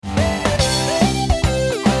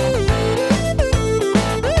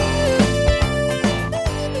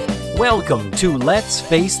Welcome to Let's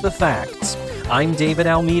Face the Facts. I'm David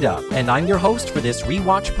Almeida, and I'm your host for this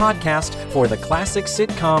rewatch podcast for the classic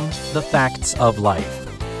sitcom, The Facts of Life.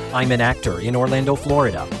 I'm an actor in Orlando,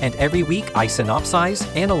 Florida, and every week I synopsize,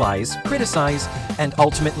 analyze, criticize, and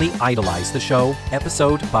ultimately idolize the show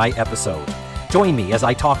episode by episode. Join me as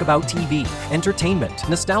I talk about TV, entertainment,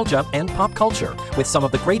 nostalgia, and pop culture with some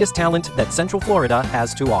of the greatest talent that Central Florida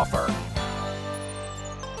has to offer.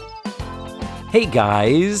 Hey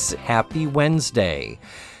guys, happy Wednesday.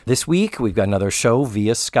 This week we've got another show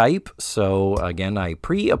via Skype, so again I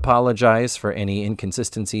pre-apologize for any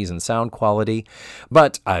inconsistencies in sound quality,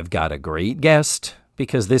 but I've got a great guest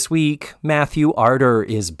because this week Matthew Arter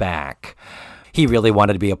is back. He really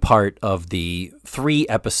wanted to be a part of the 3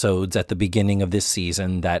 episodes at the beginning of this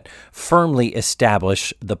season that firmly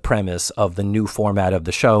establish the premise of the new format of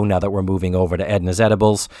the show now that we're moving over to Edna's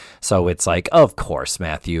Edibles. So it's like, of course,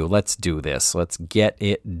 Matthew, let's do this. Let's get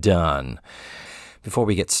it done. Before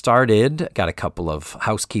we get started, got a couple of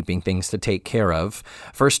housekeeping things to take care of.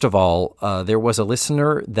 First of all, there was a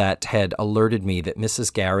listener that had alerted me that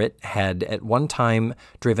Mrs. Garrett had at one time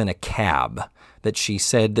driven a cab, that she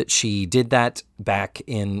said that she did that back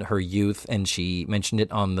in her youth, and she mentioned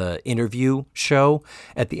it on the interview show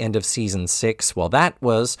at the end of season 6. Well, that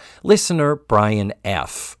was listener Brian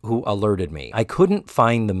F., who alerted me. I couldn't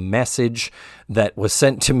find the message that was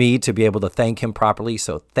sent to me to be able to thank him properly,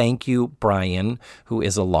 so thank you, Brian, who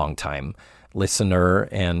is a longtime listener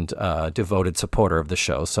and devoted supporter of the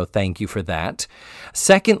show, so thank you for that.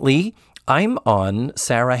 Secondly, I'm on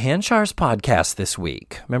Sarah Hanshar's podcast this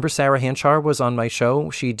week. Remember Sarah Hanshar was on my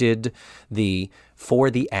show? She did the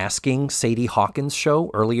For the Asking Sadie Hawkins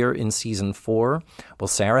show earlier in season 4. Well,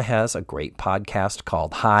 Sarah has a great podcast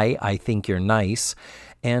called Hi, I Think You're Nice.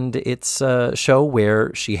 And it's a show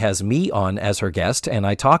where she has me on as her guest, and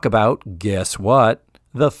I talk about, guess what?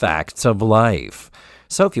 The facts of life.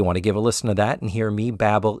 So if you want to give a listen to that and hear me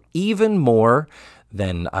babble even more,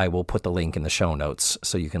 then I will put the link in the show notes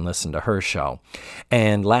so you can listen to her show.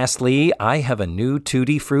 And lastly, I have a new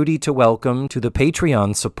Tutti Frutti to welcome to the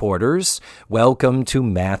Patreon supporters. Welcome to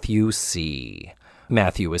Matthew C.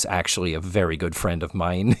 Matthew is actually a very good friend of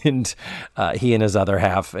mine, and he and his other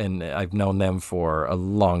half, and I've known them for a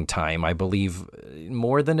long time. I believe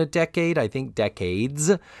more than a decade. I think decades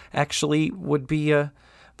actually would be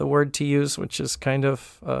the word to use, which is kind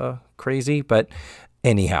of crazy, but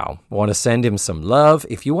anyhow, want to send him some love.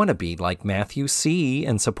 If you want to be like Matthew C.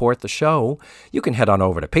 and support the show, you can head on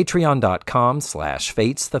over to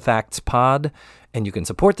patreon.com/fatesthefactspod, and you can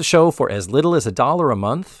support the show for as little as $1 a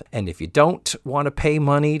month. And if you don't want to pay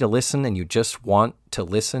money to listen and you just want to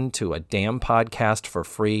listen to a damn podcast for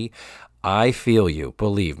free, I feel you,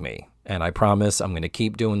 believe me. And I promise I'm going to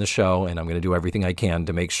keep doing the show, and I'm going to do everything I can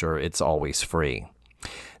to make sure it's always free.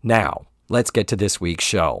 Now, let's get to this week's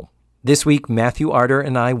show. This week, Matthew Arter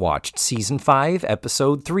and I watched Season 5,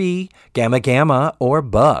 Episode 3, Gamma Gamma or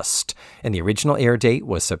Bust, and the original air date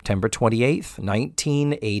was September 28th,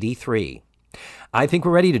 1983. I think we're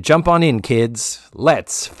ready to jump on in, kids.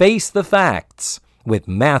 Let's face the facts with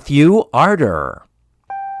Matthew Arter.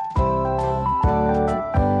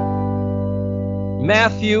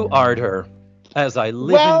 Matthew Arter, as I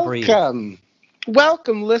live and breathe.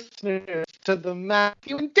 Welcome, listeners, to the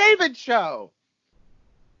Matthew and David Show.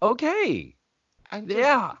 Okay. I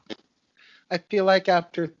feel like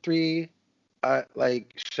after 3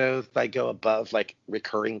 shows, I go above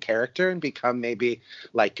recurring character and become maybe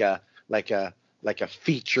like a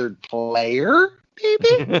featured player.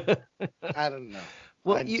 Maybe I don't know.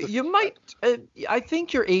 Well, you might. I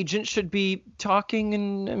think your agent should be talking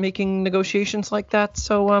and making negotiations like that.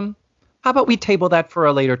 So, how about we table that for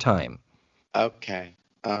a later time? Okay.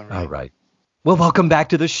 All right. Well, welcome back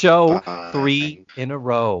to the show. 3 in a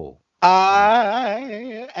row.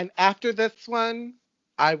 And after this one,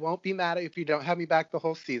 I won't be mad if you don't have me back the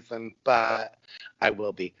whole season, but I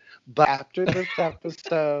will be. But after this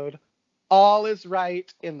episode, all is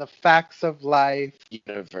right in the Facts of Life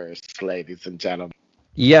universe, ladies and gentlemen.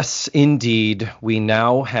 Yes, indeed. We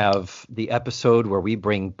now have the episode where we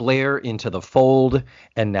bring Blair into the fold,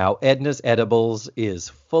 and now Edna's Edibles is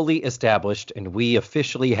fully established, and we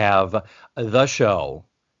officially have the show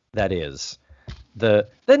that is the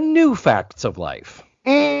new Facts of Life.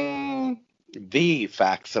 The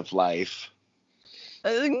Facts of Life.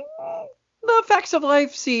 The Facts of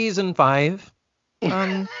Life Season 5.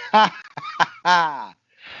 And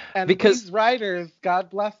because these writers, God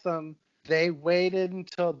bless them, they waited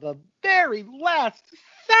until the very last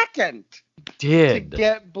second to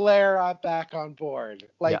get Blair back on board.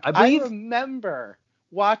 I remember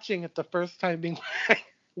watching it the first time being like,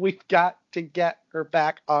 We've got to get her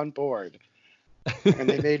back on board. And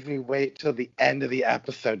they made me wait till the end of the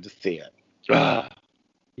episode to see it. Ugh.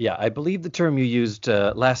 Yeah, I believe the term you used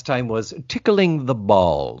last time was tickling the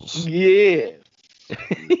balls. Yes.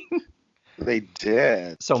 They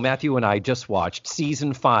did. So Matthew and I just watched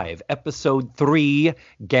season 5, episode 3,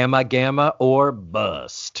 Gamma Gamma or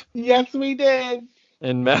Bust. Yes, we did.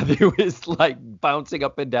 And Matthew is like bouncing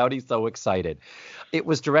up and down. He's so excited. It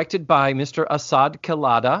was directed by Mr. Asad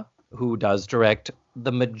Khalada, who does direct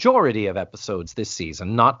the majority of episodes this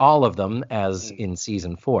season, not all of them as in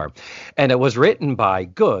season 4. And it was written by,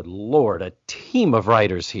 good Lord, a team of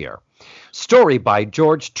writers here. Story by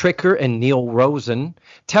George Tricker and Neil Rosen.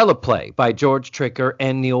 Teleplay by George Tricker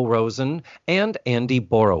and Neil Rosen and Andy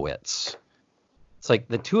Borowitz. It's like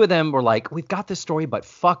the two of them were like, we've got this story, but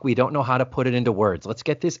fuck, we don't know how to put it into words. Let's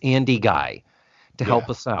get this Andy guy to help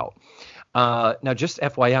us out. Now, just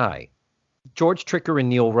FYI, George Tricker and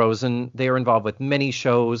Neil Rosen, they are involved with many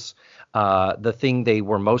shows. The thing they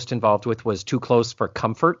were most involved with was Too Close for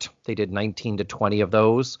Comfort. They did 19 to 20 of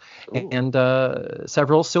those. Ooh. And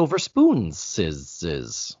several Silver Spoons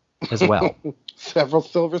as well. Several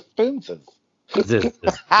Silver Spoons.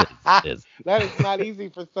 That is not easy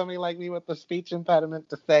for somebody like me with a speech impediment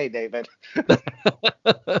to say, David.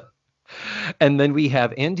 And then we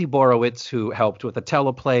have Andy Borowitz, who helped with the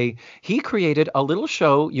teleplay. He created a little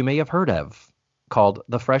show you may have heard of called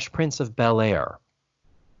The Fresh Prince of Bel-Air.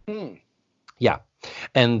 Yeah.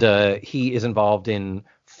 And he is involved in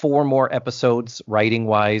 4 more episodes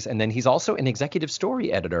writing-wise, and then he's also an executive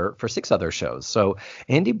story editor for 6 other shows. So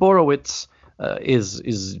Andy Borowitz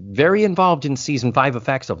is very involved in season 5 of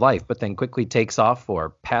Facts of Life, but then quickly takes off for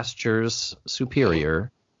Pastures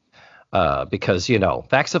Superior. Because, you know,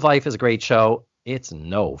 Facts of Life is a great show. It's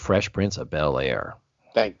no Fresh Prince of Bel-Air.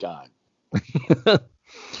 Thank God.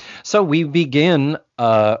 So we begin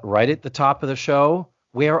right at the top of the show.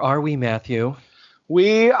 Where are we, Matthew?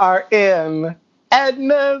 We are in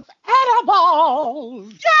Edna's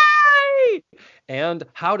Edibles. Yay! And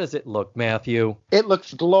how does it look, Matthew? It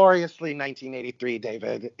looks gloriously 1983,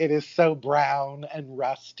 David. It is so brown and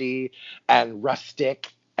rusty and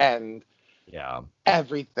rustic and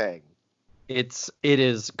everything. It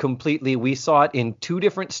is completely, we saw it in 2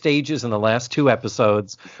 different stages in the last 2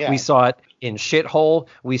 episodes. Yeah. We saw it in shithole,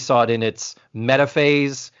 we saw it in its meta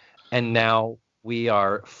phase, and now we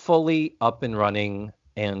are fully up and running,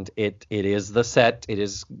 and it is the set. It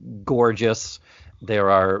is gorgeous. There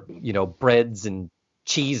are, you know, breads and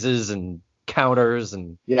cheeses and counters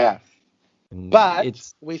and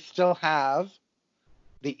but we still have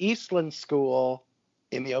the Eastland School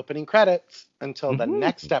in the opening credits until the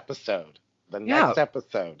next episode.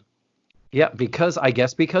 Yeah, because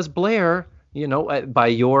Blair, you know, by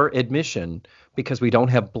your admission, because we don't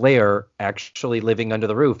have Blair actually living under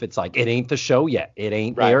the roof, it's like, it ain't the show yet. It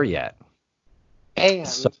ain't there yet.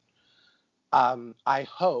 And I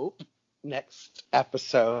hope next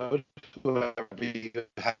episode, whoever you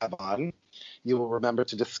have on, you will remember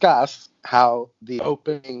to discuss how the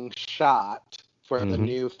opening shot for the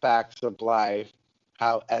new Facts of Life,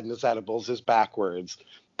 how Edna's Edibles is backwards,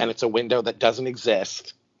 and it's a window that doesn't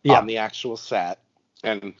exist on the actual set,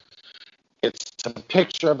 and it's a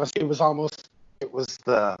picture of us. It was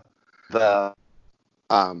the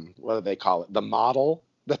what do they call it? The model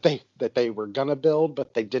that they were gonna build,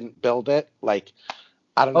 but they didn't build it. Like,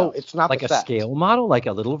 I don't know. It's not like the a set. Scale model, like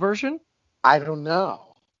a little version. I don't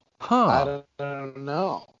know. I don't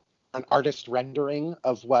know. An artist rendering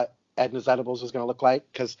of what Edna's Edibles is going to look like,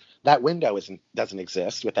 because that window doesn't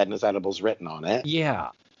exist with Edna's Edibles written on it. Yeah,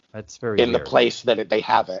 that's very weird. The place that they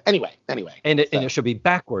have it. Anyway. And it should be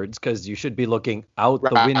backwards, because you should be looking out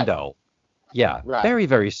the window. Yeah, very,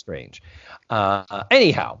 very strange.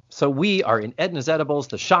 Anyhow, so we are in Edna's Edibles.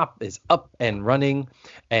 The shop is up and running.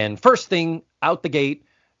 And first thing out the gate,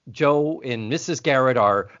 Joe and Mrs. Garrett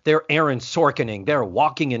they're Aaron Sorkining. They're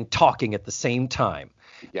walking and talking at the same time.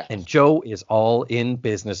 Yes. And Joe is all in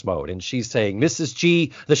business mode. And she's saying, Mrs.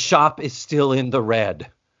 G, the shop is still in the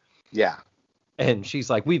red. Yeah. And she's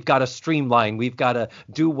like, we've got to streamline. We've got to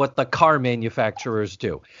do what the car manufacturers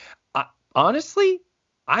do. Honestly,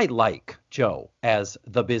 I like Joe as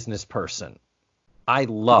the business person. I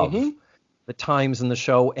love the times in the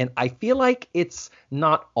show. And I feel like it's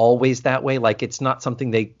not always that way. Like, it's not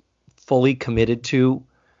something they fully committed to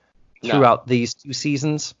throughout these 2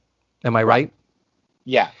 seasons. Am I right?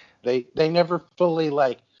 Yeah, they never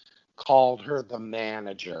fully called her the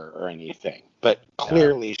manager or anything, but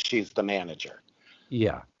clearly she's the manager.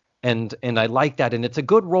 Yeah, and I like that, and it's a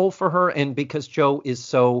good role for her, and because Joe is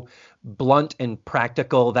so blunt and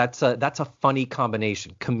practical, that's a funny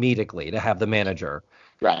combination comedically to have the manager.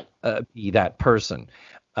 Right. be that person.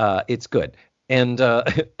 It's good. And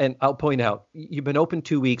and I'll point out, you've been open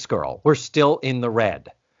 2 weeks, girl. We're still in the red.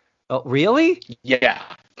 Oh, really? Yeah.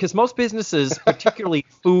 Because most businesses, particularly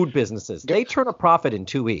food businesses, they turn a profit in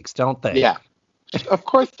 2 weeks, don't they? Yeah. Of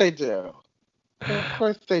course they do. Of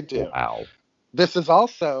course they do. Wow. This is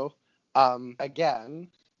also, again,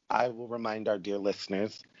 I will remind our dear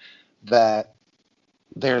listeners that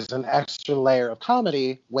there's an extra layer of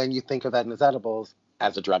comedy when you think of Edna's Edibles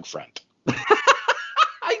as a drug front.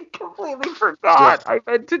 I completely forgot. I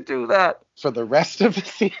meant to do that. For the rest of the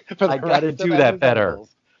season, I got to do that better.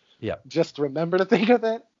 Edibles, yeah. Just remember to think of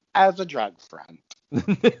it as a drug front.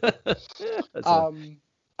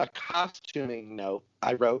 A costuming note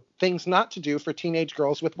I wrote: things not to do for teenage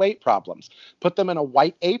girls with weight problems. Put them in a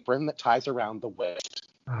white apron that ties around the waist.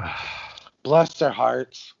 Bless their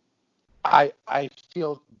hearts. I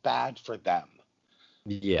feel bad for them.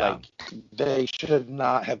 Yeah. Like, they should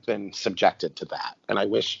not have been subjected to that. And I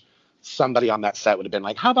wish somebody on that set would have been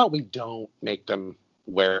like, how about we don't make them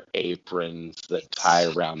wear aprons that tie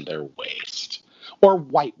around their waist? Or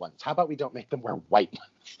white ones. How about we don't make them wear white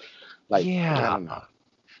ones? Like, yeah. I don't know.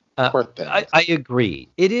 I agree.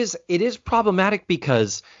 It is problematic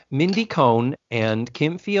because Mindy Cohn and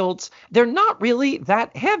Kim Fields, they're not really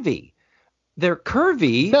that heavy. They're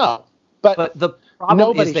curvy. No, but the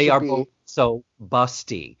problem is they are both so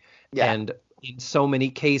busty. Yeah. And in so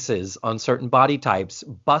many cases on certain body types,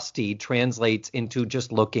 busty translates into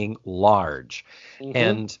just looking large. Mm-hmm.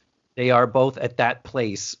 And they are both at that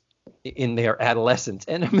place in their adolescence.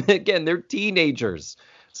 And again, they're teenagers.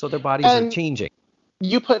 So their bodies are changing.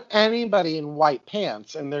 You put anybody in white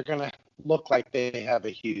pants and they're going to look like they have a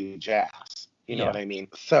huge ass. You know what I mean?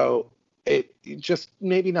 So it just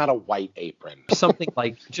maybe not a white apron. Something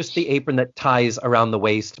like just the apron that ties around the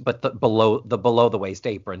waist, but the below the waist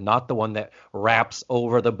apron, not the one that wraps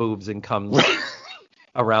over the boobs and comes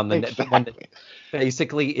around the neck. The one that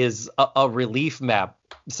basically is a relief map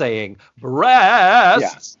saying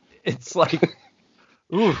breasts. Yeah. It's like,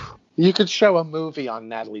 ooh. You could show a movie on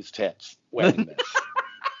Natalie's tits wearing this.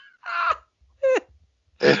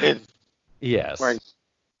 Yes.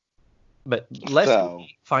 But lest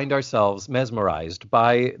we find ourselves mesmerized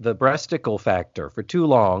by the breasticle factor for too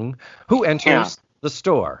long, who enters the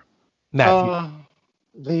store? Matthew.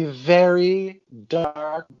 The very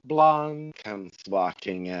dark blonde comes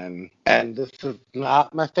walking in. And this is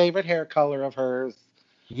not my favorite hair color of hers.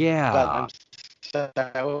 Yeah. But I'm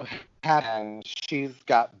so happy. And she's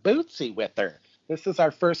got Bootsy with her. This is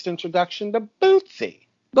our first introduction to Bootsy.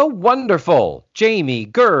 The wonderful Jami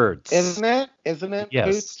Gertz. Isn't it? Yes.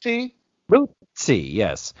 Bootsy? Bootsy,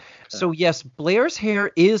 yes. So, yes, Blair's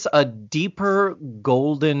hair is a deeper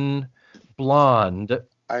golden blonde.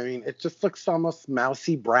 I mean, it just looks almost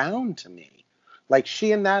mousy brown to me. Like,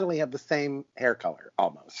 she and Natalie have the same hair color,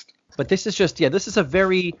 almost. But this is just, this is a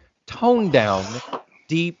very toned down,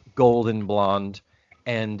 deep golden blonde.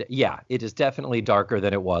 And, it is definitely darker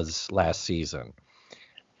than it was last season.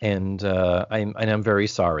 And I'm very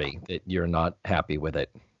sorry that you're not happy with it.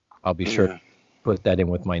 I'll be sure to put that in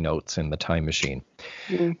with my notes in the time machine.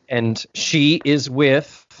 Mm. And she is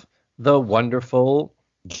with the wonderful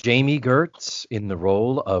Jami Gertz in the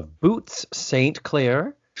role of Boots St.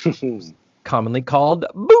 Clair, commonly called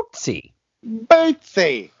Bootsy.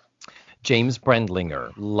 Bootsy! James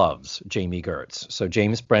Brendlinger loves Jami Gertz. So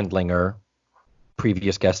James Brendlinger,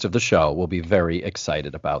 previous guest of the show, will be very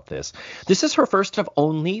excited about this. This is her first of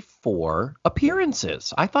only 4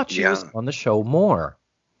 appearances. I thought she was on the show more.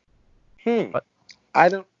 But I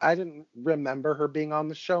didn't remember her being on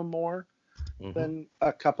the show more than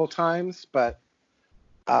a couple times, but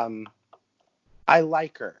I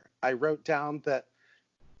like her. I wrote down that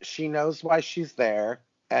she knows why she's there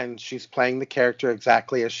and she's playing the character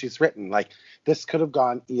exactly as she's written. Like, this could have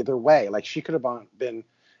gone either way. Like, she could have been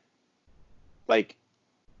like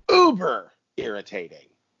uber irritating.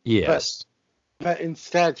 Yes. But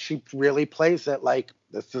instead she really plays it like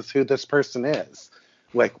this is who this person is.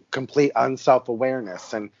 Like, complete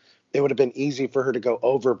unself-awareness. And it would have been easy for her to go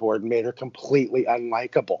overboard and made her completely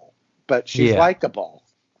unlikable. But she's likable.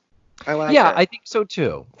 I like her. I think so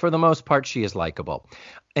too. For the most part, she is likable.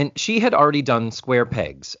 And she had already done Square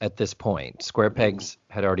Pegs at this point. Square Pegs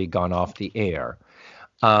had already gone off the air.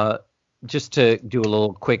 Just to do a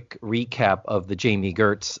little quick recap of the Jami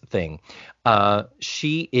Gertz thing.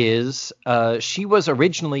 She was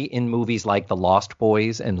originally in movies like The Lost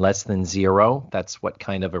Boys and Less Than Zero. That's what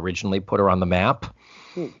kind of originally put her on the map.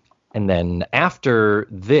 And then after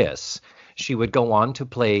this, she would go on to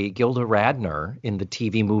play Gilda Radner in the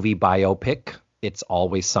TV movie biopic, It's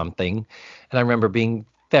Always Something. And I remember being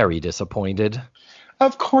very disappointed.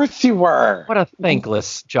 Of course you were. What a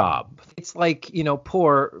thankless job. It's like,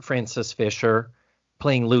 poor Frances Fisher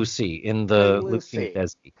playing Lucy in the Playing Lucy and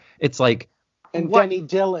Lucy. Desi. It's like, And what? Denny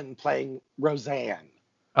Dillon playing Roseanne.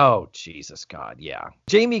 Oh, Jesus God, yeah.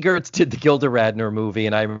 Jamie Gertz did the Gilda Radner movie,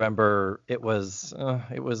 and I remember it was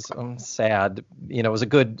sad. It was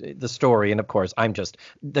the story, and of course,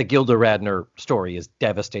 the Gilda Radner story is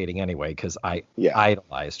devastating anyway, because I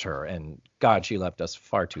idolized her, and God, she left us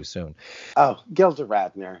far too soon. Oh, Gilda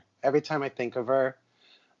Radner. Every time I think of her,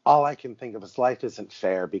 all I can think of is life isn't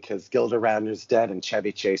fair because Gilda Radner's dead and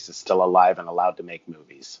Chevy Chase is still alive and allowed to make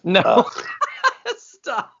movies. No.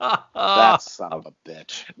 Stop. That son of a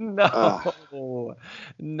bitch. No. Ugh.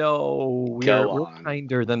 No. We're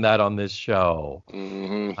kinder than that on this show.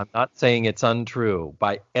 Mm-hmm. I'm not saying it's untrue.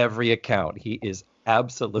 By every account, he is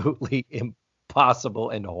absolutely impossible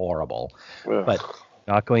and horrible. Ugh. But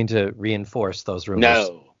not going to reinforce those rumors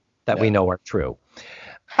that we know are true.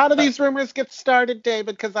 How do these rumors get started,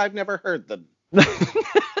 David? Because I've never heard them.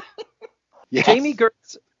 Yes. Jamie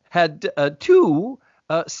Gertz had two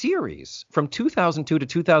series. From 2002 to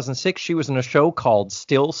 2006, she was in a show called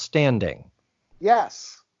Still Standing.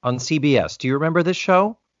 Yes. On CBS. Do you remember this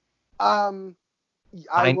show? I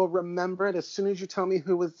will remember it as soon as you tell me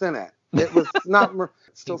who was in it. It was not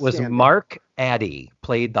Still It was Standing. Mark Addy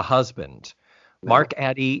played the husband. Mark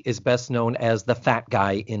Addy is best known as the fat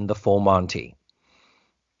guy in The Full Monty.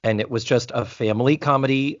 And it was just a family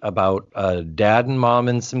comedy about a dad and mom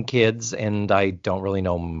and some kids, and I don't really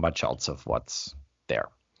know much else of what's there.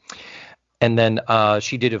 And then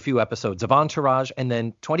she did a few episodes of Entourage, and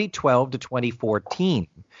then 2012 to 2014,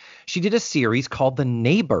 she did a series called The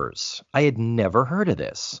Neighbors. I had never heard of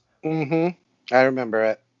this. Mm-hmm. I remember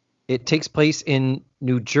it. It takes place in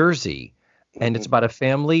New Jersey, and it's about a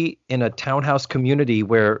family in a townhouse community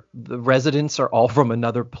where the residents are all from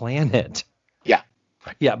another planet. Yeah.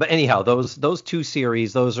 Yeah, but anyhow, those two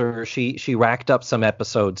series, she racked up some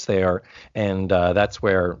episodes there, and that's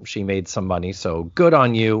where she made some money. So good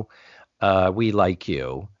on you. We like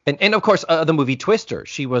you. And of course, the movie Twister.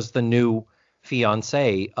 She was the new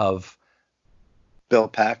fiance of Bill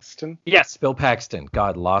Paxton. Yes, Bill Paxton.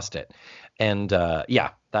 God, lost it. And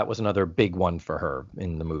that was another big one for her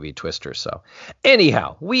in the movie Twister. So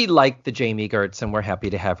anyhow, we like the Jamie Gertz, and we're happy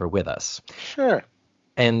to have her with us. Sure.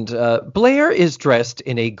 And Blair is dressed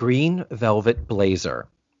in a green velvet blazer.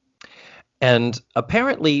 And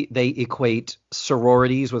apparently they equate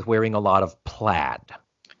sororities with wearing a lot of plaid.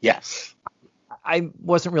 Yes. I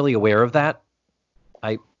wasn't really aware of that.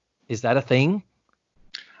 Is that a thing?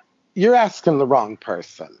 You're asking the wrong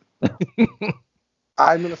person.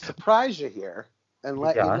 I'm going to surprise you here and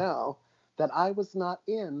let you know that I was not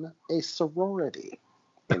in a sorority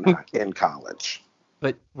in college.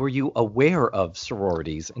 But were you aware of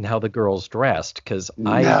sororities and how the girls dressed? Because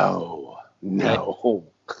No.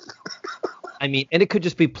 I mean, and it could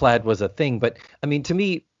just be plaid was a thing, but I mean, to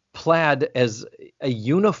me, plaid as a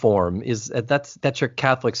uniform that's your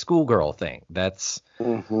Catholic schoolgirl thing. That's.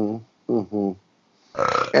 Mm-hmm. Mm-hmm.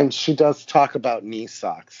 And she does talk about knee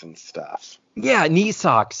socks and stuff. Yeah, knee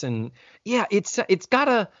socks, and it's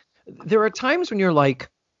gotta. There are times when you're like,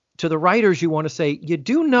 to the writers, you want to say, you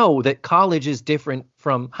do know that college is different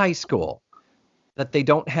from high school, that they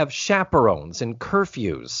don't have chaperones and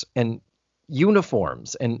curfews and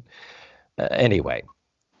uniforms. And anyway,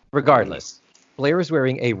 regardless, Blair is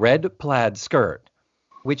wearing a red plaid skirt,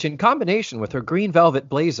 which in combination with her green velvet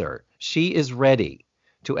blazer, she is ready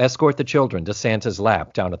to escort the children to Santa's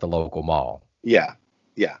lap down at the local mall. Yeah.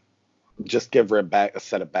 Just give her a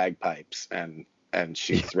set of bagpipes and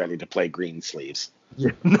she's ready to play Greensleeves.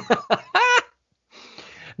 Yeah.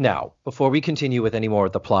 Now, before we continue with any more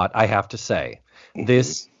of the plot, I have to say,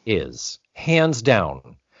 this is, hands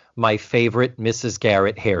down, my favorite Mrs.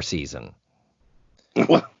 Garrett hair season.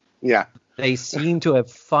 Yeah. They seem to have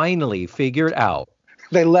finally figured out.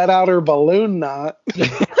 They let out her balloon knot.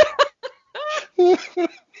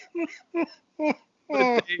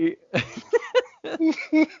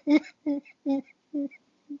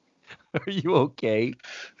 Are you okay?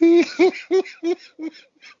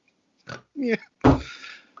 Yeah.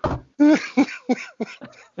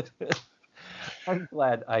 I'm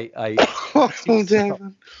glad I Oh,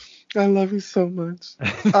 David, I love you so much.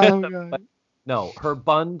 Oh, God. No, her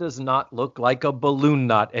bun does not look like a balloon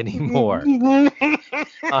knot anymore.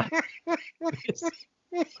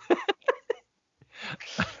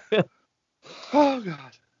 Oh,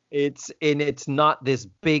 God. It's not this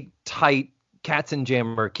big, tight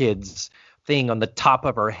Katzenjammer Kids thing on the top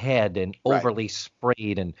of her head and overly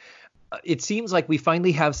sprayed. And it seems like we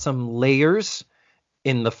finally have some layers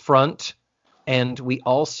in the front, and we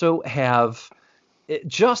also have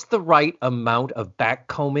just the right amount of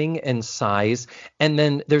backcombing and size. And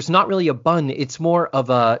then there's not really a bun. It's more of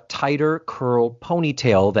a tighter curl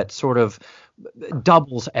ponytail that sort of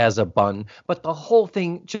doubles as a bun. But the whole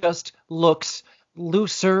thing just looks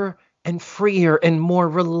looser and freer and more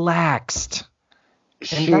relaxed.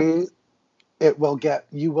 You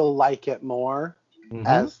will like it more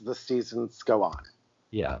as the seasons go on.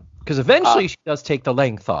 Yeah, because eventually she does take the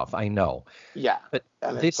length off. I know. Yeah, but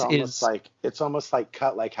and this it's almost like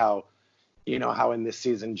cut like how, how in this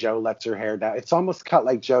season Joe lets her hair down. It's almost cut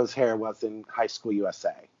like Joe's hair was in High School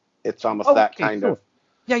USA. It's almost that kind of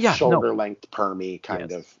shoulder length permy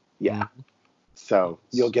kind of. Yeah. Mm-hmm. So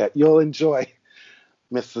you'll enjoy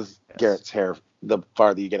Mrs. Garrett's hair the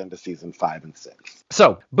farther you get into season 5 and 6.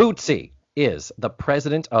 So Bootsy is the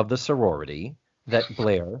president of the sorority that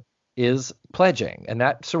Blair is pledging. And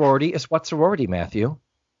that sorority is what sorority, Matthew?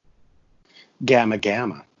 Gamma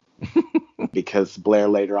Gamma. Because Blair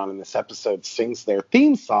later on in this episode sings their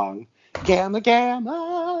theme song, Gamma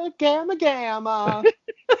Gamma, Gamma Gamma.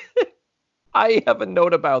 I have a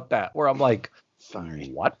note about that where I'm like, sorry,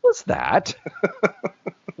 what was that?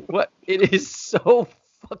 What? It is so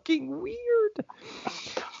fucking weird.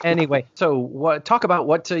 Anyway, so talk about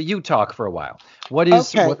what you talk for a while. What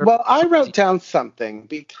is? Okay. Well, I wrote down something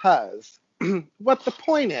because what the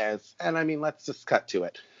point is, and I mean, let's just cut to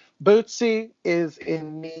it. Bootsy is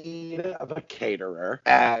in need of a caterer,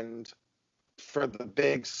 and for the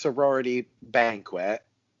big sorority banquet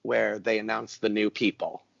where they announce the new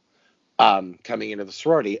people coming into the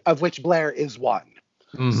sorority, of which Blair is one.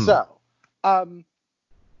 Mm-hmm.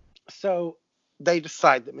 So they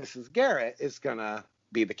decide that Mrs. Garrett is gonna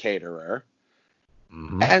be the caterer.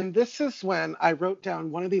 Mm-hmm. And this is when I wrote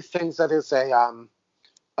down one of these things that is a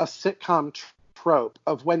sitcom trope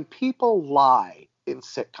of when people lie in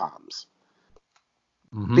sitcoms.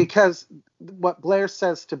 Mm-hmm. Because what Blair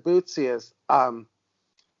says to Bootsy is,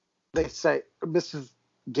 they say, Mrs.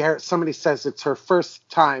 Garrett, somebody says it's her first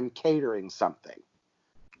time catering something.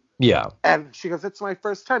 Yeah. And she goes, it's my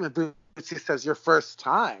first time. And Bootsy says, your first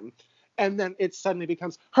time? And then it suddenly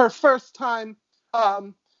becomes her first time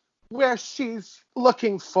where she's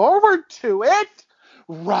looking forward to it.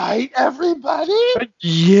 Right, everybody?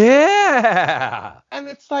 Yeah. And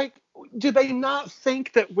it's like, do they not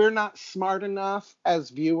think that we're not smart enough as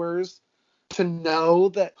viewers to know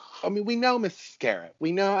that? I mean, we know Mrs. Garrett.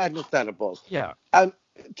 We know Edna Venables. Yeah.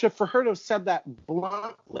 For her to have said that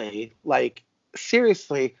bluntly, like,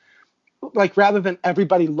 seriously, like, rather than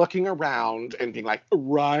everybody looking around and being like,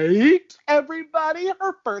 right, everybody,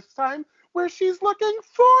 her first time where she's looking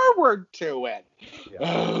forward to it.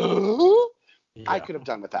 Yeah. I could have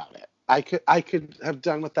done without it. I could have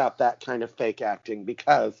done without that kind of fake acting,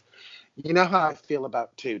 because you know how I feel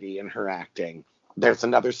about Tootie and her acting. There's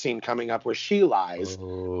another scene coming up where she lies,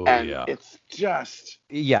 it's just...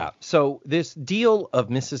 Yeah, so this deal of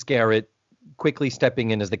Mrs. Garrett quickly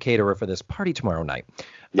stepping in as the caterer for this party tomorrow night.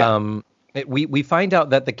 Yeah. We find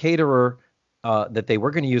out that the caterer that they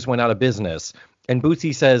were going to use went out of business. And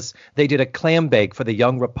Bootsy says they did a clam bake for the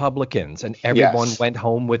Young Republicans, and everyone went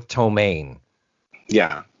home with ptomaine.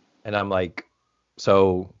 Yeah. And I'm like,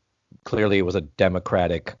 so clearly it was a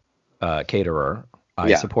Democratic caterer.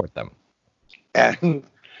 I support them.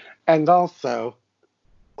 And also,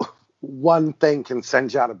 one thing can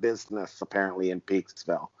send you out of business, apparently, in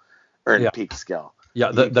Peekskill. Or in Peekskill.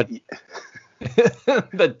 Yeah, the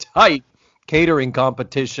tight catering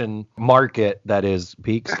competition market that is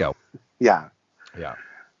Peekskill. Yeah. Yeah.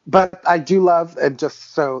 But I do love, and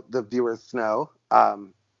just so the viewers know,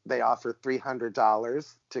 they offer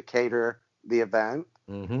 $300 to cater the event.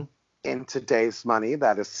 Mm-hmm. In today's money,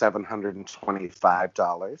 that is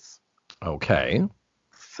 $725. Okay.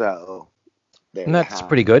 So and that's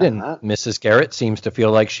pretty good. And Mrs. Garrett seems to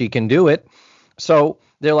feel like she can do it. So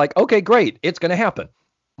they're like, okay, great. It's going to happen.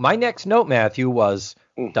 My next note, Matthew, was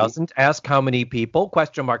doesn't ask how many people,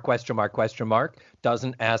 question mark, question mark, question mark.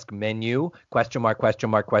 Doesn't ask menu, question mark, question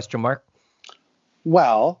mark, question mark.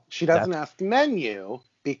 Well, she doesn't ask menu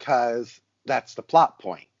because that's the plot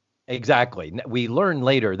point. Exactly. We learn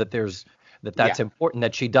later that that's important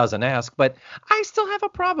that she doesn't ask, but I still have a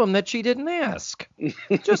problem that she didn't ask.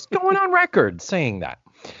 Just going on record saying that.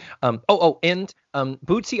 And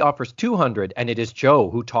Bootsy offers $200, and it is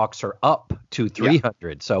Joe who talks her up to $300.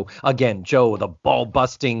 Yeah. So again, Joe, the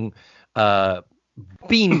ball-busting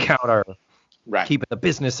bean counter, right, keeping the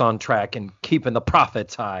business on track and keeping the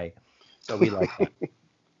profits high. So we like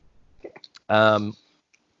that.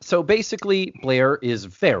 So basically, Blair is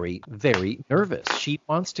very, very nervous. She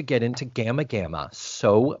wants to get into Gamma Gamma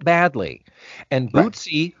so badly. And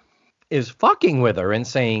Bootsy is fucking with her and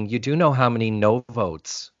saying, you do know how many no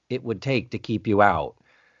votes it would take to keep you out.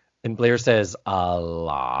 And Blair says, a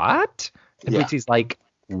lot? And Yeah. Bootsy's like,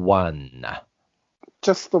 one.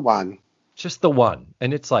 Just the one. Just the one.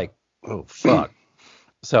 And it's like, oh, fuck.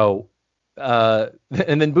 So, and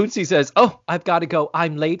then Bootsy says, oh, I've got to go.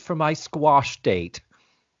 I'm late for my squash date.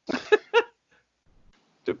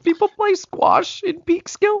 Do people play squash in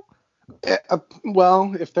Peekskill?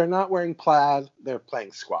 Well, if they're not wearing plaid, they're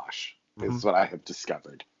playing squash, is what I have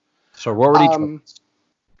discovered. Sorority.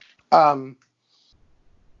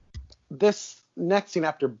 This next scene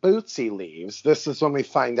after Bootsy leaves, this is when we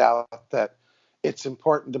find out that it's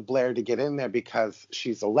important to Blair to get in there because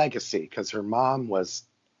she's a legacy, because her mom was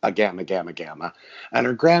a Gamma Gamma Gamma, and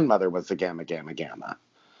her grandmother was a Gamma Gamma Gamma.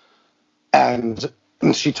 And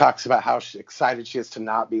she talks about how excited she is to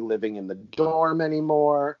not be living in the dorm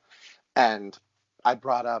anymore. And I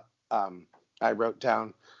wrote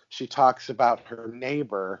down, she talks about her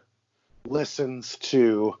neighbor listens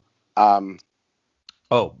to the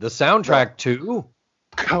soundtrack to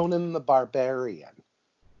Conan the Barbarian.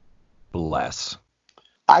 Bless.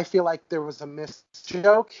 I feel like there was a missed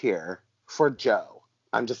joke here for Joe.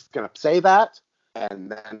 I'm just gonna say that,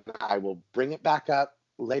 and then I will bring it back up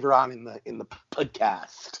later on in the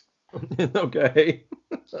podcast. Okay.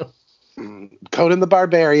 Conan the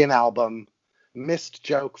Barbarian album, missed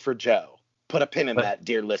joke for Joe. Put a pin in that,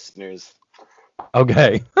 dear listeners.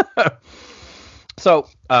 Okay. So,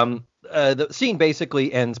 the scene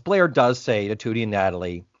basically ends. Blair does say to Tootie and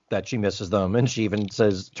Natalie that she misses them, and she even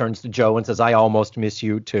turns to Joe and says, I almost miss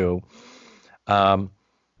you too. And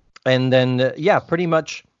then, pretty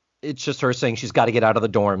much it's just her saying she's got to get out of the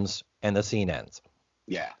dorms, and the scene ends.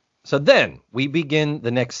 Yeah. So then we begin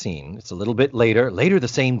the next scene. It's a little bit later the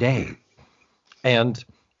same day. And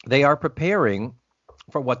they are preparing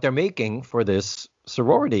for what they're making for this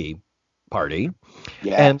sorority party.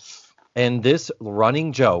 Yes. And this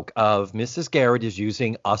running joke of Mrs. Garrett is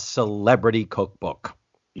using a celebrity cookbook.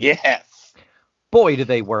 Yes. Boy, do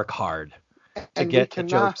they work hard to get the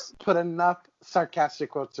jokes. Put enough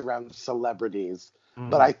sarcastic quotes around celebrities,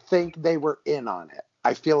 but I think they were in on it.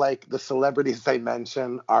 I feel like the celebrities they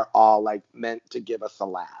mention are all like meant to give us a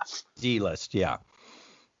laugh. D-list, yeah.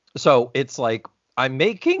 So it's like, I'm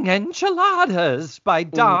making enchiladas by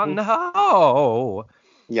Don Ho.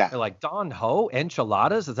 Yeah. They're like, Don Ho,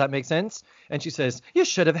 enchiladas? Does that make sense? And she says, you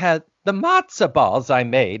should have had the matzo balls I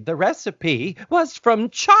made. The recipe was from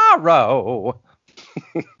Charo.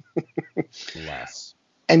 Bless.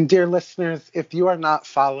 And dear listeners, if you are not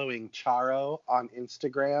following Charo on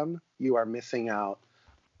Instagram, you are missing out.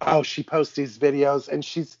 Oh, she posts these videos and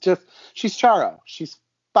she's Charo. She's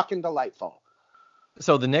fucking delightful.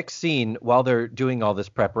 So the next scene, while they're doing all this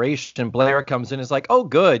preparation, Blair comes in and is like, oh,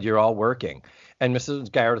 good, you're all working. And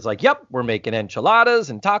Mrs. Garrett is like, yep, we're making enchiladas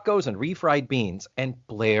and tacos and refried beans. And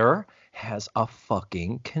Blair has a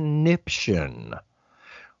fucking conniption.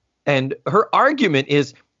 And her argument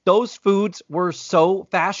is those foods were so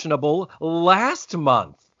fashionable last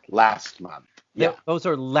month. Yeah. Those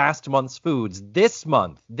are last month's foods. This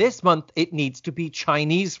month, it needs to be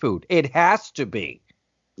Chinese food. It has to be.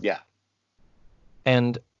 Yeah.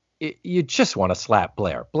 And you just want to slap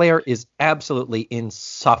Blair. Blair is absolutely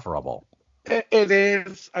insufferable. It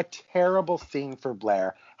is a terrible scene for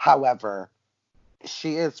Blair. However,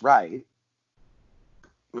 she is right.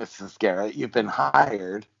 Mrs. Garrett, you've been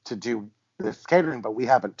hired to do this catering, but we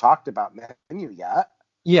haven't talked about menu yet.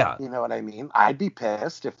 Yeah. You know what I mean? I'd be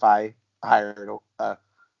pissed if I hired a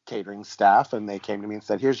catering staff and they came to me and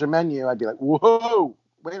said, here's your menu. I'd be like, whoa,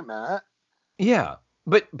 wait a minute. Yeah.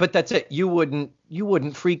 But that's it. You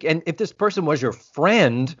wouldn't freak. And if this person was your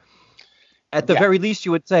friend, at the very least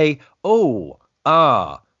you would say,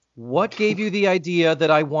 what gave you the idea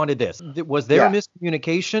that I wanted this? Was there a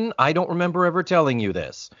miscommunication? I don't remember ever telling you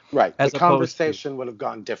this. Right. The conversation would have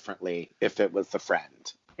gone differently if it was the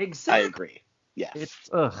friend. Exactly. I agree. Yes.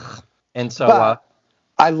 And so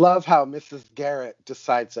I love how Mrs. Garrett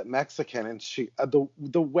decides that Mexican, and she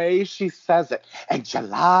the way she says it,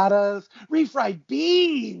 enchiladas, refried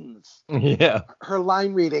beans. Yeah. Her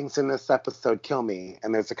line readings in this episode kill me,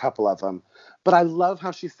 and there's a couple of them. But I love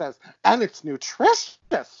how she says, and it's nutritious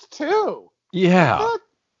too. Yeah.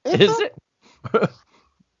 Is it?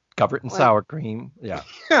 Cover it in sour cream. Yeah.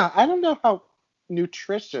 Yeah. I don't know how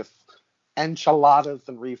nutritious enchiladas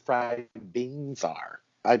and refried beans are.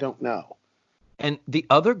 I don't know. And the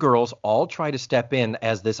other girls all try to step in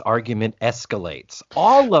as this argument escalates.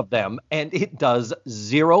 All of them, and it does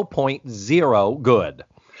 0.0 good.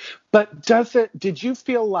 But did you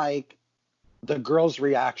feel like the girls'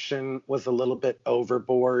 reaction was a little bit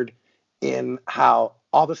overboard in how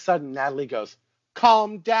all of a sudden Natalie goes,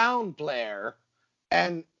 "Calm down, Blair."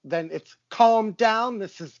 And then it's, "Calm down,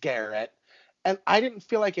 Mrs. Garrett." And I didn't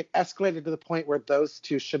feel like it escalated to the point where those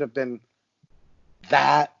two should have been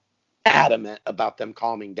that adamant about them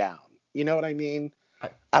calming down. You know what I mean?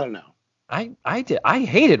 I don't know. I did. I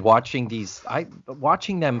hated watching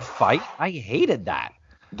watching them fight. I hated that.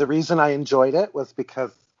 The reason I enjoyed it was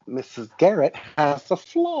because Mrs. Garrett has a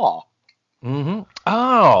flaw. Mm-hmm.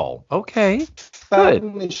 Oh, okay. Good.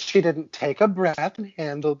 Suddenly she didn't take a breath and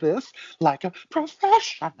handle this like a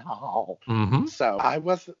professional. Mm-hmm. So I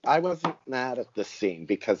wasn't mad at this scene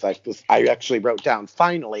because I actually wrote down,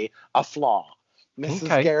 finally, a flaw.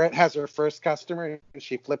 Mrs. Garrett has her first customer and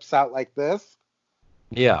she flips out like this.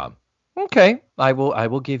 Yeah. Okay. I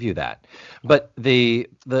will give you that. But the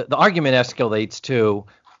argument escalates to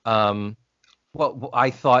well, I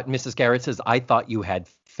thought, Mrs. Garrett says, "I thought you had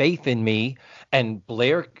faith in me." And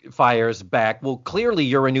Blair fires back, "Well, clearly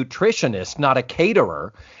you're a nutritionist, not a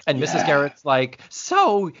caterer." And Yeah. Mrs. Garrett's like,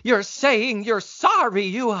 "So you're saying you're sorry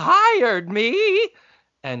you hired me?"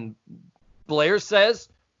 And Blair says,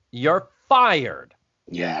 "You're fired."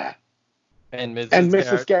 Yeah. And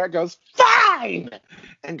Mrs. Garrett goes, "Fine!"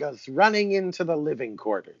 and goes running into the living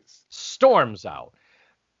quarters. Storms out.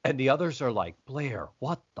 And the others are like, "Blair,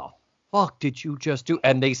 what the fuck did you just do?"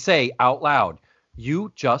 And they say out loud,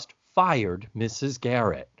 "You just fired Mrs.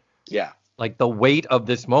 Garrett." Yeah. Like the weight of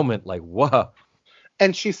this moment, like, whoa.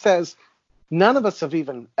 And she says, none of us have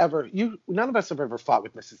ever fought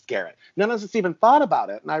with Mrs. Garrett. None of us even thought about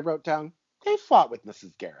it. And I wrote down, they fought with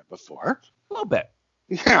Mrs. Garrett before. A little bit.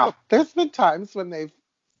 Yeah. There's been times when they've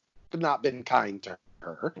not been kind to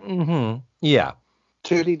her. Mm-hmm. Yeah.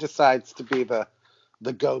 Tootie decides to be the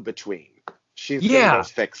go-between. She's going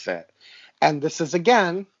to fix it. And this is,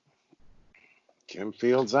 again, Kim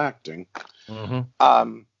Fields acting,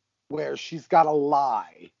 where she's got to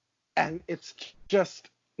lie. And it's just,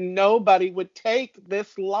 nobody would take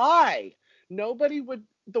this lie. Nobody would,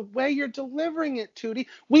 the way you're delivering it, Tootie.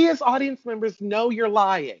 We as audience members know you're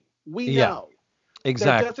lying. We know.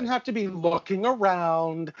 Exactly. There doesn't have to be looking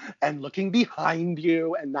around and looking behind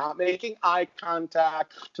you and not making eye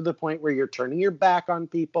contact to the point where you're turning your back on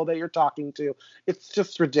people that you're talking to. It's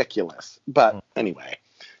just ridiculous. But anyway,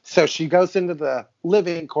 so she goes into the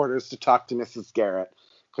living quarters to talk to Mrs. Garrett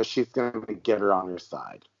because she's going to get her on her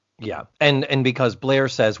side. Yeah. And because Blair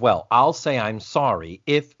says, "Well, I'll say I'm sorry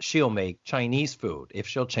if she'll make Chinese food, if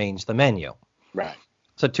she'll change the menu." Right.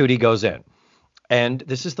 So Tootie goes in. And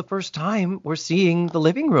this is the first time we're seeing the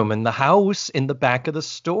living room and the house in the back of the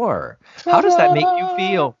store. How does that make you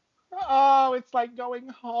feel? Oh, it's like going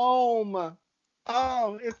home.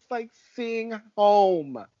 Oh, it's like seeing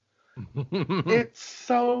home. It's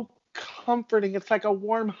so comforting. It's like a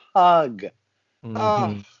warm hug. Mm-hmm.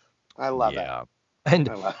 Oh, I love it. And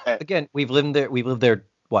again, we've lived there,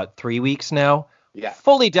 what, 3 weeks now? Yeah.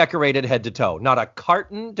 Fully decorated head to toe. Not a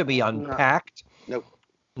carton to be unpacked. Nope.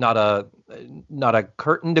 Not a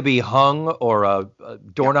curtain to be hung or a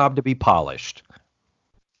doorknob to be polished.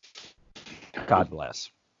 God bless.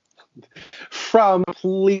 From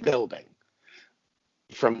complete building,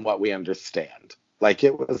 from what we understand. Like,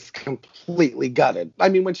 it was completely gutted. I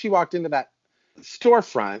mean, when she walked into that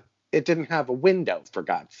storefront, it didn't have a window, for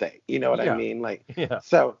God's sake. You know what I mean? Like,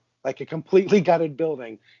 so, like, a completely gutted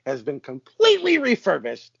building has been completely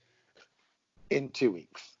refurbished in 2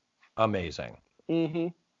 weeks. Amazing. Mm-hmm.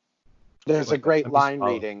 There's a great line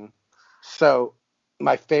reading. So,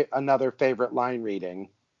 another favorite line reading.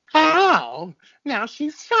 "Oh, now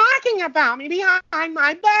she's talking about me behind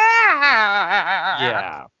my back."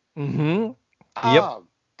 Yeah. Mm-hmm. Oh,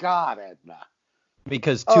 God, Edna.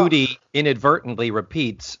 Because Tootie inadvertently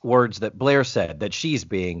repeats words that Blair said, that she's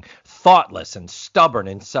being thoughtless and stubborn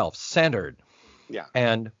and self-centered. Yeah.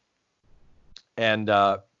 And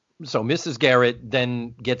so Mrs. Garrett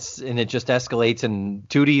then gets, and it just escalates, and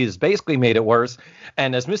Tootie has basically made it worse.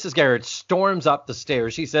 And as Mrs. Garrett storms up the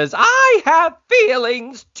stairs, she says, "I have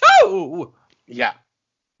feelings too." Yeah.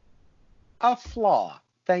 A flaw.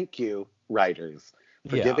 Thank you, writers,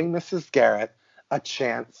 for giving Mrs. Garrett a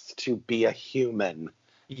chance to be a human.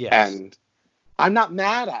 Yes. And I'm not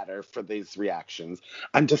mad at her for these reactions.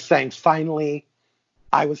 I'm just saying, finally,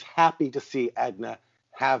 I was happy to see Edna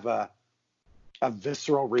have a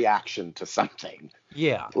visceral reaction to something.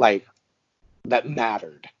 Yeah. Like, that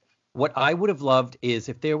mattered. What I would have loved is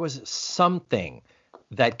if there was something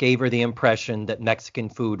that gave her the impression that Mexican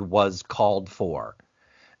food was called for.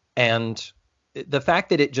 And the fact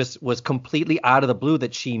that it just was completely out of the blue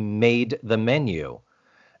that she made the menu.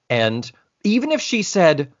 And even if she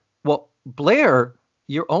said, "Well, Blair,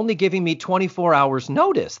 you're only giving me 24 hours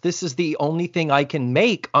notice. This is the only thing I can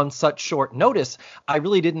make on such short notice. I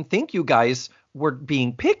really didn't think you guys were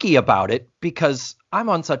being picky about it because I'm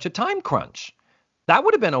on such a time crunch. That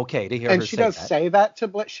would have been okay to hear her say that. And she does say that to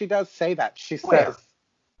Blair. She does say that. She Where?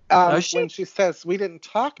 says, when she says, we didn't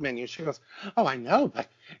talk menu, she goes, oh, I know, but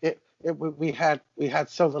we had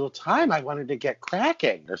so little time. I wanted to get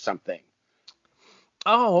cracking or something.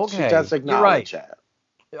 Oh, okay. She does acknowledge it.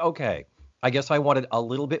 Okay. I guess I wanted a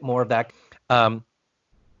little bit more of that. Then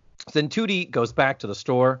Tootie goes back to the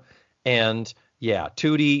store, and yeah,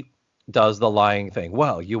 Tootie does the lying thing.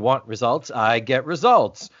 Well, you want results? I get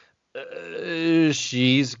results.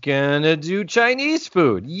 She's gonna do Chinese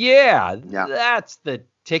food. Yeah, that's the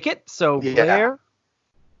ticket. So Blair,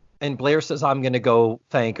 and Blair says, I'm gonna go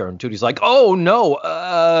thank her. And Tootie's like, oh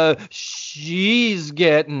no, she's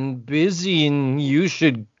getting busy and you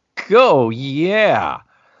should go. Yeah.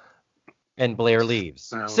 And Blair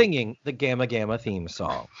leaves, singing the Gamma Gamma theme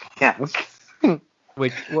song. Yes.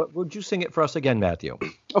 Which, would you sing it for us again, Matthew?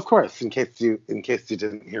 Of course, in case you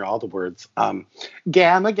didn't hear all the words.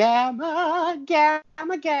 Gamma Gamma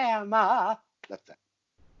Gamma Gamma. That's it.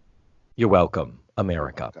 You're welcome,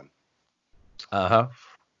 America. Uh-huh.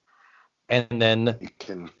 And then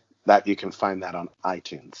you can find that on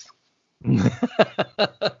iTunes.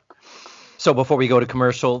 So before we go to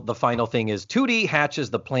commercial, the final thing is Tootie hatches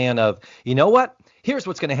the plan of, you know what? Here's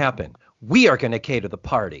what's going to happen. We are going to cater the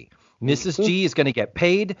party. Mrs. G is going to get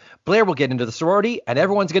paid. Blair will get into the sorority, and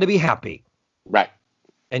everyone's going to be happy. Right.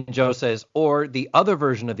 And Joe says, or the other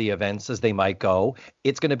version of the events as they might go,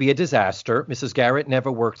 it's going to be a disaster. Mrs. Garrett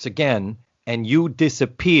never works again, and you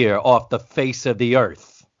disappear off the face of the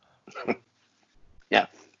earth. Yeah.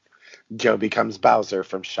 Joe becomes Bowser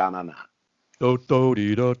from Sha-Na-Na.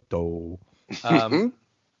 Do-do-dee-do-do.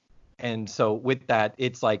 And so with that,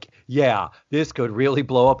 it's like, yeah, this could really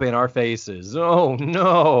blow up in our faces. Oh,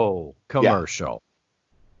 no. Commercial.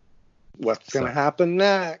 Yeah. What's going to happen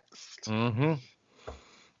next?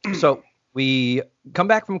 Mm-hmm. So we come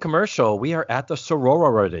back from commercial. We are at the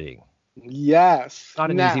sorority. Yes.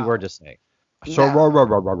 Not an easy word to say.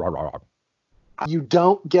 Sorority. You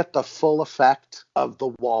don't get the full effect of the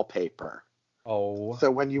wallpaper. Oh.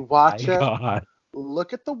 So when you watch it,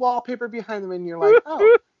 look at the wallpaper behind them and you're like,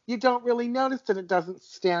 oh, you don't really notice that it doesn't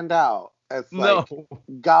stand out as like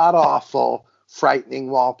god-awful, frightening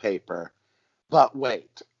wallpaper. But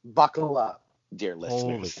wait, buckle up, dear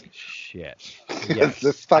listeners. Holy shit. Yes.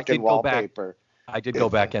 This fucking wallpaper. I did go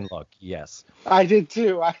back and look, yes. I did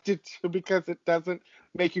too, because it doesn't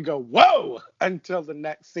make you go, whoa, until the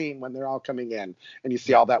next scene when they're all coming in and you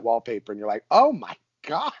see all that wallpaper and you're like, oh my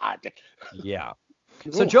God. Yeah.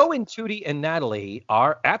 So Joe and Tootie and Natalie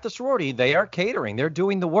are at the sorority. They are catering. They're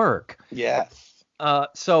doing the work. Yes.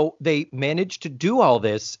 So they managed to do all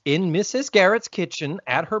this in Mrs. Garrett's kitchen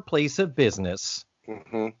at her place of business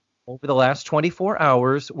over the last 24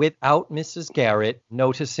 hours without Mrs. Garrett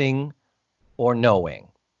noticing or knowing.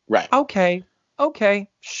 Right. Okay,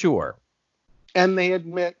 sure. And they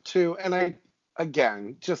admit to, and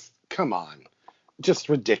again, just come on, just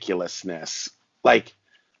ridiculousness. Like,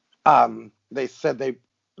 they said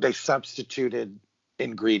they substituted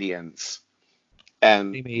ingredients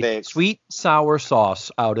and they made sweet sour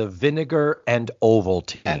sauce out of vinegar and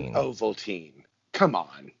Ovaltine. Come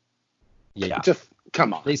on. Yeah. Just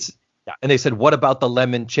come on. And they said, what about the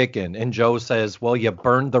lemon chicken? And Joe says, well, you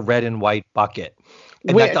burned the red and white bucket.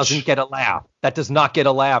 And that doesn't get a laugh. That does not get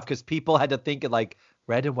a laugh because people had to think it like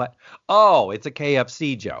red and white. Oh, it's a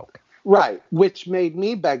KFC joke. Right. Which made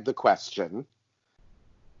me beg the question,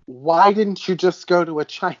 why didn't you just go to a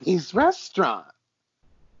Chinese restaurant?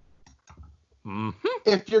 Mm-hmm.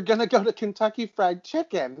 If you're going to go to Kentucky Fried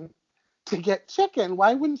Chicken to get chicken,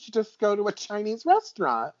 why wouldn't you just go to a Chinese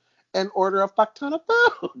restaurant and order a fuck ton of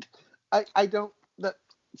food? I don't.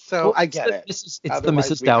 I get it. It's the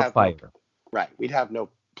Mrs. Doubtfire. Right. We'd have no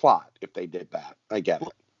plot if they did that. I get it.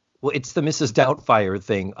 Well, it's the Mrs. Doubtfire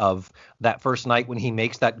thing of that first night when he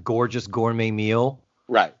makes that gorgeous gourmet meal.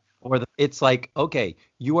 Right. Or it's like, okay,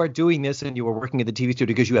 you are doing this and you are working at the TV studio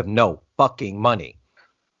because you have no fucking money.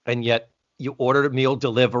 And yet you ordered a meal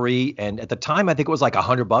delivery. And at the time, I think it was like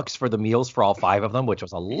 $100 for the meals for all 5 of them, which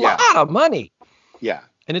was a lot of money. Yeah.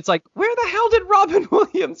 And it's like, where the hell did Robin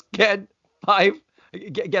Williams get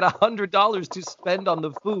 $100 to spend on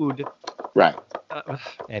the food? Right.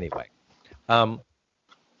 Anyway.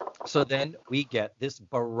 So then we get this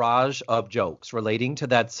barrage of jokes relating to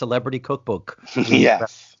that celebrity cookbook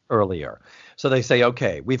yes. earlier. So they say,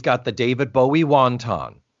 okay, we've got the David Bowie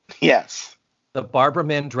wonton. Yes. The Barbara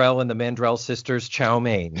Mandrell and the Mandrell sisters chow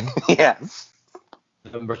mein. Yes.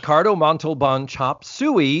 The Ricardo Montalban chop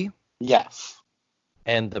suey Yes.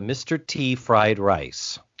 and the Mr. T fried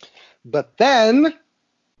rice. But then,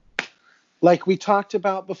 like we talked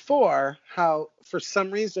about before, how for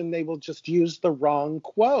some reason they will just use the wrong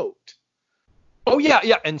quote. Oh, yeah.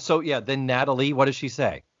 And so, then Natalie, what does she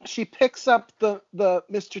say? She picks up the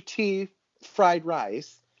Mr. T fried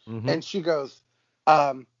rice, and she goes,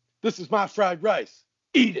 this is my fried rice.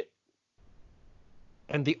 Eat it.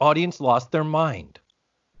 And the audience lost their mind.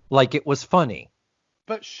 Like it was funny.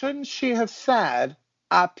 But shouldn't she have said,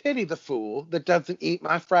 I pity the fool that doesn't eat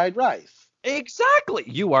my fried rice? Exactly.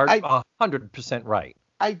 You are 100% right.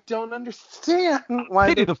 I don't understand why.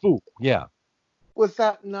 Pity the fool. Yeah. Was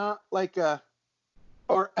that not like a,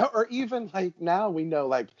 or even like now we know,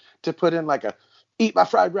 like to put in like a, eat my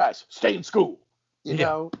fried rice, stay in school, you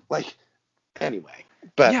know, like, anyway.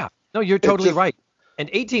 But yeah, no, you're totally right. And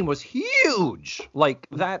 18 was huge. Like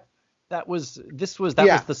that was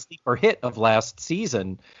the sleeper hit of last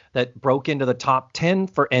season that broke into the top 10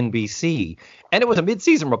 for NBC. And it was a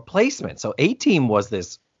mid-season replacement. So 18 was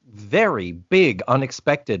this very big,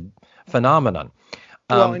 unexpected phenomenon.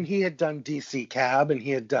 Well, and he had done DC Cab, and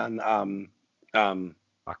he had done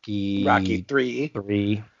Rocky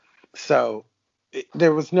 3. So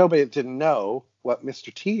there was nobody that didn't know who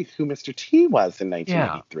Mr. T was in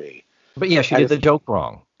 1983. Yeah. But yeah, she did the joke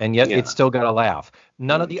wrong, and yet it still got a laugh.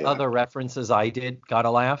 None of the other references I did got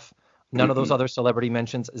a laugh. None of those other celebrity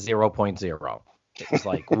mentions, 0.0. It was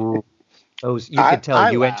like, ooh, those you could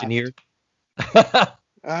tell you engineered.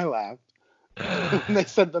 I laughed. When they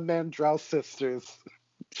said the Mandrell sisters.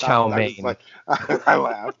 Chow mein. I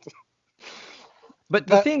laughed. But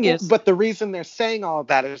the thing is... But the reason they're saying all of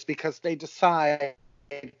that is because they decide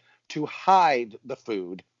to hide the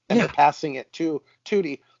food, and they're passing it to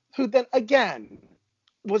Tootie, who then, again,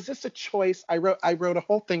 was this a choice? I wrote a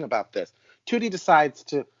whole thing about this. Tootie decides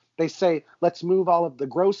they say, let's move all of the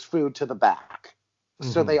gross food to the back.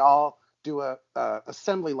 So they all do a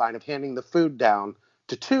assembly line of handing the food down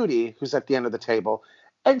to Tootie, who's at the end of the table,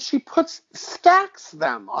 and she stacks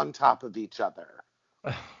them on top of each other.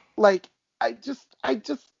 Like, I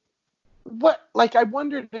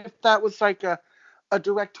wondered if that was like a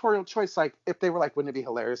directorial choice, like if they were like, wouldn't it be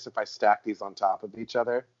hilarious if I stacked these on top of each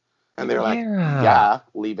other? And they were like, yeah,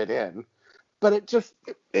 leave it in. But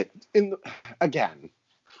again,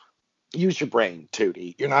 use your brain,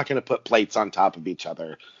 Tootie. You're not going to put plates on top of each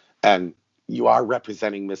other. And you are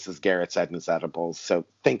representing Mrs. Garrett's Edna's Edibles, so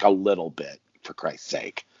think a little bit, for Christ's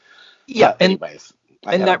sake. Yeah, but anyways,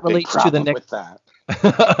 and that relates to the next... with that.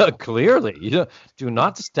 Clearly, you do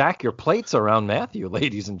not stack your plates around Matthew,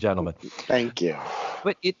 ladies and gentlemen. Thank you.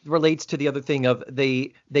 But it relates to the other thing of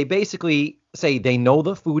they basically say they know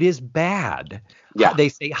the food is bad. Yeah. They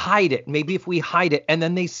say hide it. Maybe if we hide it, and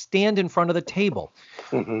then they stand in front of the table.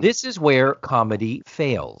 This is where comedy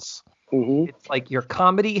fails. It's like your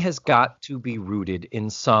comedy has got to be rooted in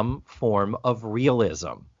some form of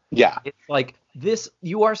realism. Yeah. It's like this,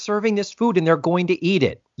 you are serving this food and they're going to eat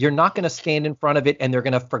it. You're not going to stand in front of it and they're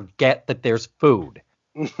going to forget that there's food.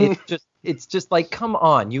 It's just like, come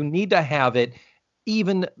on, you need to have it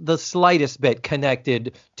even the slightest bit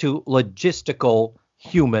connected to logistical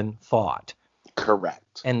human thought.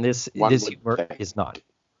 Correct. And this humor is not.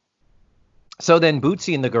 So then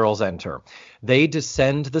Bootsy and the girls enter. They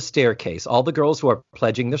descend the staircase. All the girls who are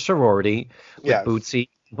pledging the sorority, with Bootsy,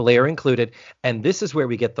 Blair included. And this is where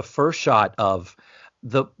we get the first shot of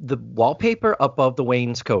the wallpaper above the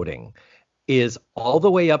wainscoting is all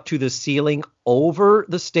the way up to the ceiling over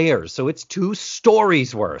the stairs. So it's 2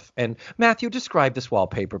 stories worth. And Matthew, describe this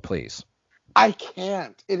wallpaper, please. I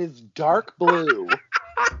can't. It is dark blue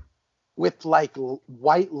with like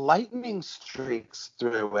white lightning streaks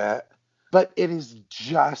through it. But it is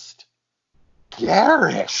just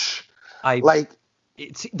garish.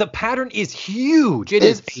 The pattern is huge. It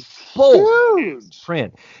is a bold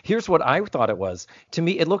print. Here's what I thought it was. To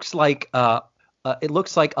me, it looks like a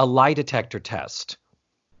lie detector test.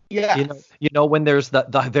 Yeah. You know when there's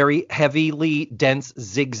the very heavily dense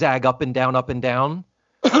zigzag up and down.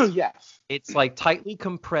 Yes. It's like tightly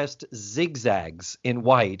compressed zigzags in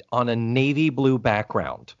white on a navy blue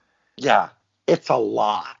background. Yeah. It's a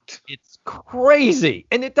lot. It's crazy.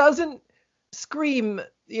 And it doesn't scream,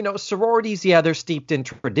 sororities, they're steeped in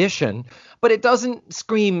tradition, but it doesn't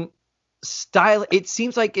scream style. It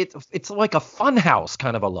seems like it's like a funhouse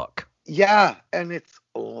kind of a look. Yeah, and it's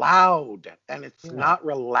loud and it's not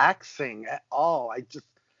relaxing at all.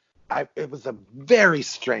 It was a very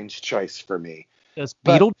strange choice for me. Does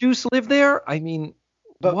Beetlejuice live there? I mean,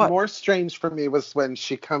 but what? More strange for me was when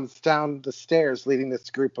she comes down the stairs leading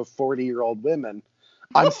this group of 40-year-old women.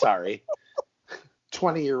 I'm sorry.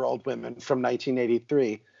 20-year-old women from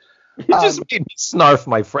 1983. You just made me snarf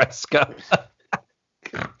my Fresca.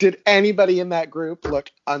 Did anybody in that group look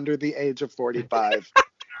under the age of 45?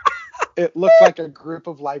 It looked like a group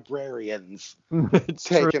of librarians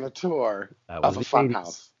taking a tour of a fun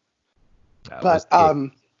house. But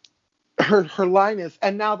her line is,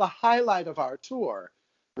 and now the highlight of our tour.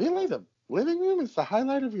 Really? The living room is the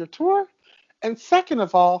highlight of your tour? And second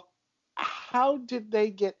of all, how did they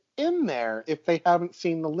get in there if they haven't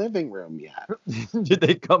seen the living room yet? Did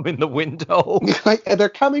they come in the window? They're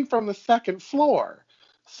coming from the second floor.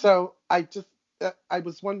 So I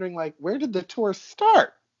was wondering, like, where did the tour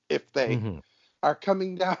start if they are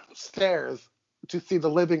coming downstairs to see the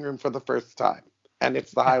living room for the first time? And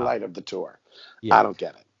it's the highlight of the tour. Yeah. I don't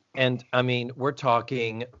get it. And, I mean, we're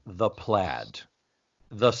talking the plaid,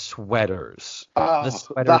 the sweaters, the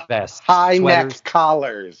sweater vests. High neck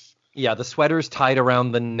collars. Yeah, the sweaters tied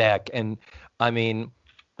around the neck. And, I mean,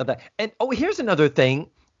 here's another thing.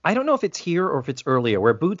 I don't know if it's here or if it's earlier,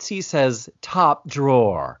 where Bootsy says top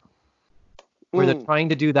drawer, where they're trying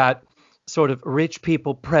to do that sort of rich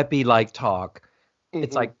people preppy-like talk. Mm-hmm.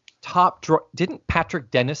 It's like top drawer. Didn't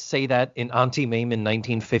Patrick Dennis say that in Auntie Mame in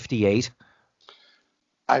 1958?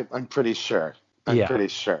 I'm pretty sure. I'm pretty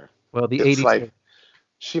sure. Well, the 80s. Like,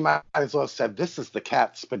 she might as well have said, this is the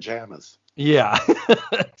cat's pajamas. Yeah,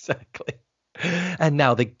 exactly. And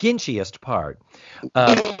now the ginchiest part.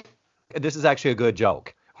 This is actually a good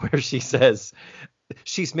joke, where she says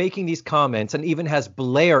she's making these comments and even has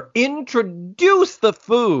Blair introduce the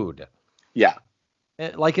food. Yeah.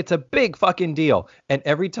 Like it's a big fucking deal. And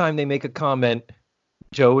every time they make a comment,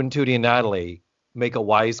 Joe and Tootie and Natalie make a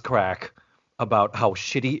wisecrack about how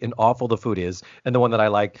shitty and awful the food is. And the one that I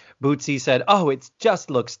like, Bootsy said, oh, it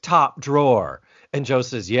just looks top drawer. And Joe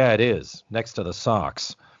says, yeah, it is, next to the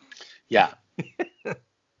socks. Yeah.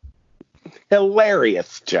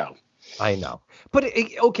 Hilarious, Joe. I know. But,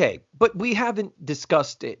 okay, but we haven't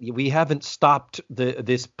discussed it. We haven't stopped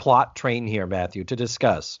this plot train here, Matthew, to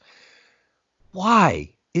discuss.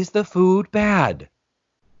 Why is the food bad?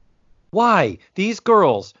 Why? These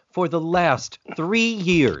girls, for the last 3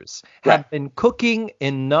 years, have been cooking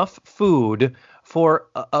enough food for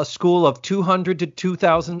a school of 200 to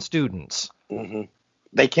 2,000 students. Mm-hmm.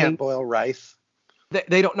 They can't boil rice.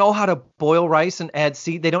 They don't know how to boil rice and add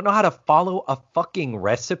seed. They don't know how to follow a fucking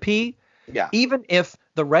recipe. Yeah. Even if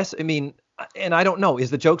the I mean, and I don't know,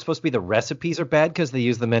 is the joke supposed to be the recipes are bad because they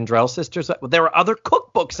use the Mandrell sisters? There are other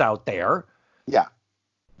cookbooks out there. Yeah.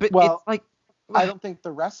 But it's like, I don't think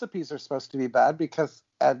the recipes are supposed to be bad because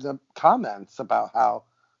the comments about how,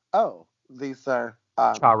 these are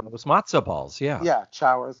Charo's matzo balls, yeah. Yeah,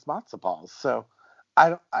 Charo's matzo balls. So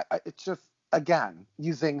it's just, again,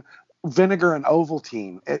 using vinegar and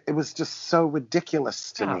Ovaltine. It was just so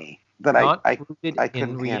ridiculous to me that I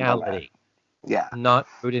couldn't handle it. Yeah. Not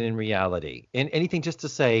rooted in reality. And anything just to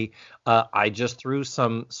say, I just threw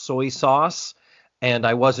some soy sauce and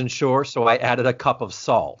I wasn't sure, so I added a cup of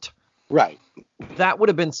salt. Right. That would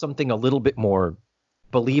have been something a little bit more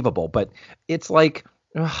believable, but it's like,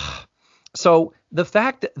 so the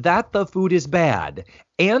fact that the food is bad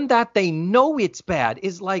and that they know it's bad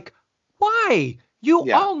is like, why?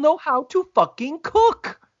 You all know how to fucking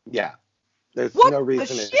cook. Yeah. There's no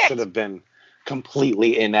reason it should have been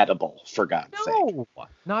completely inedible, for God's sake. No,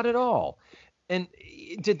 not at all. And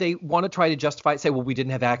did they want to try to justify it, say, well, we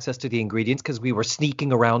didn't have access to the ingredients because we were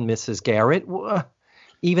sneaking around Mrs. Garrett?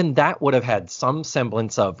 Even that would have had some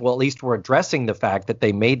semblance of, well, at least we're addressing the fact that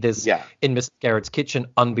they made this in Mrs. Garrett's kitchen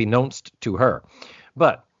unbeknownst to her.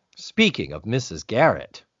 But speaking of Mrs.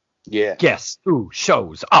 Garrett, guess who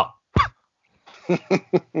shows up?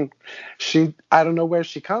 I don't know where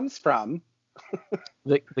she comes from.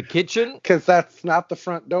 The kitchen? Because that's not the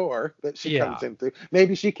front door that she comes in through.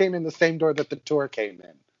 Maybe she came in the same door that the tour came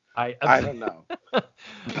in. I don't know.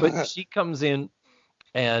 But she comes in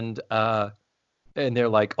and they're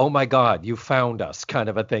like, oh, my God, you found us, kind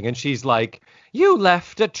of a thing. And she's like, you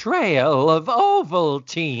left a trail of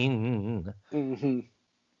Ovaltine.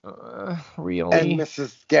 Mm-hmm. Really? And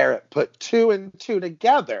Mrs. Garrett put 2 and 2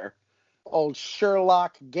 together. Old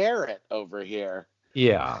Sherlock Garrett over here.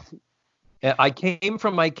 Yeah. I came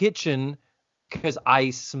from my kitchen because I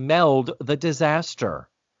smelled the disaster.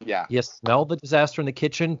 Yeah. You smell the disaster in the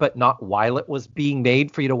kitchen, but not while it was being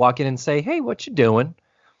made for you to walk in and say, hey, what you doing?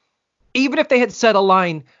 Even if they had said a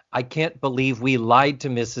line, I can't believe we lied to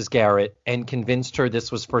Mrs. Garrett and convinced her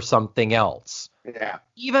this was for something else. Yeah.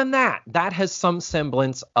 Even that has some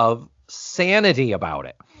semblance of sanity about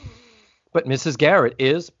it. But Mrs. Garrett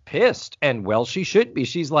is pissed, and well, she should be.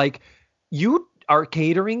 She's like, you are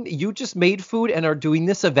catering? You just made food and are doing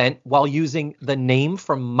this event while using the name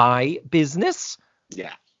from my business?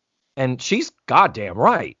 Yeah. And she's goddamn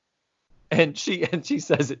right. And she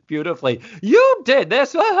says it beautifully. You did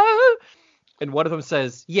this. And one of them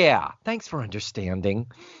says, yeah, thanks for understanding.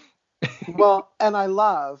 Well, and I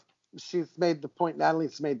love, Natalie's made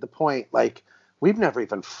the point, like, we've never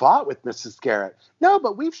even fought with Mrs. Garrett. No,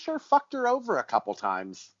 but we've sure fucked her over a couple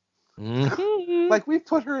times. Mm-hmm. Like, we've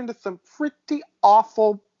put her into some pretty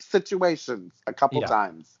awful situations a couple Yeah.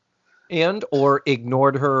 times. And or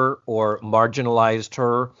ignored her or marginalized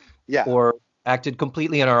her Yeah. or acted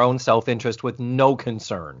completely in our own self-interest with no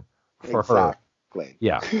concern for her. Exactly.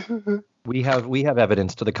 Yeah. We have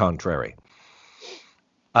evidence to the contrary.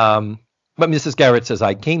 But Mrs. Garrett says,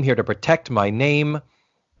 I came here to protect my name.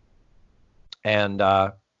 And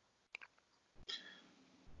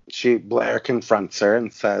Blair confronts her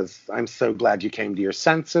and says, I'm so glad you came to your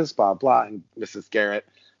senses, blah, blah. And Mrs. Garrett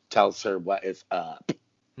tells her what is up.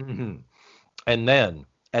 mm-hmm. And then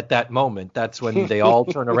at that moment, that's when they all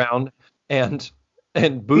turn around and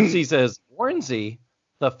Bootsy says, Warnsy,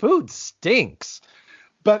 the food stinks.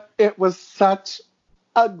 But it was such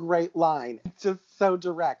a great line. Just so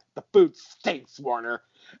direct. The food stinks, Warner.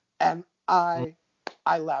 And I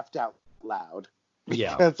laughed out loud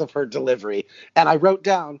because of her delivery. And I wrote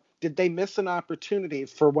down, did they miss an opportunity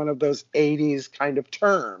for one of those 80s kind of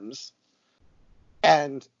terms?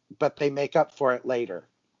 But they make up for it later.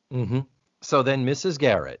 Mm-hmm. So then Mrs.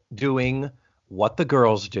 Garrett, doing what the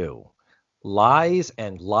girls do, lies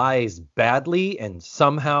and lies badly and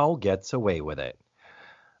somehow gets away with it.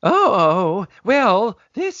 Oh, well,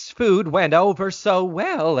 this food went over so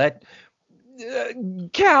well at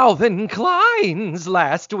Calvin Klein's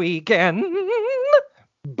last weekend.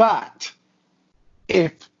 But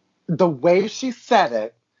if the way she said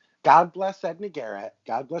it, God bless Edna Garrett,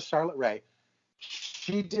 God bless Charlotte Rae,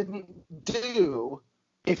 she didn't do,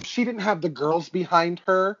 if she didn't have the girls behind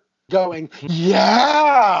her going,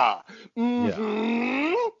 yeah,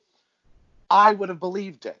 mm-hmm, I would have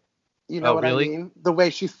believed it. You know what really? I mean? The way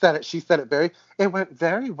she said it went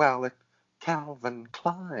very well at Calvin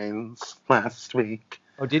Klein's last week.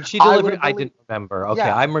 Oh, did she deliver? I didn't remember. Okay,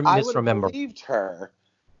 yeah, I'm misremembering. I would have believed her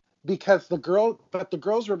because the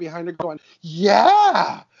girls were behind her going,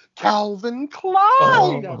 yeah, Calvin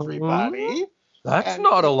Klein, everybody. That's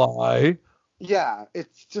not a lie. Yeah,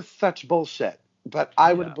 it's just such bullshit. But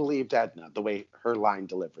I would have believed Edna the way her line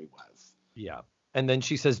delivery was. Yeah. And then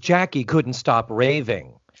she says, Jackie couldn't stop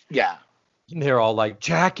raving. Yeah. And they're all like,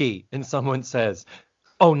 Jackie. And someone says,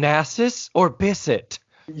 Onassis or Bissett?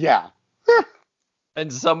 Yeah.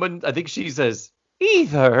 And someone, I think she says,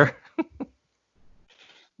 either.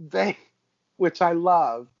 Which I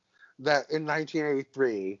love, that in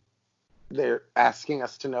 1983, they're asking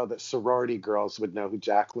us to know that sorority girls would know who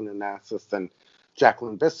Jacqueline Onassis and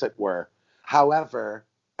Jacqueline Bissett were. However,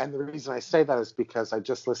 and the reason I say that is because I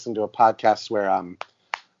just listened to a podcast where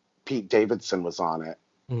Pete Davidson was on it.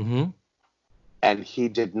 Mm-hmm. And he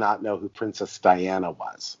did not know who Princess Diana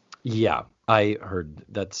was. Yeah, I heard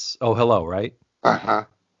that's, oh, hello, right? Uh-huh.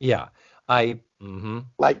 Yeah.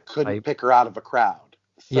 Couldn't pick her out of a crowd.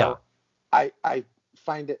 So yeah. I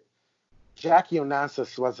find it, Jackie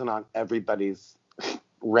Onassis wasn't on everybody's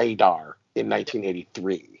radar in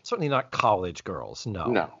 1983. Certainly not college girls, no.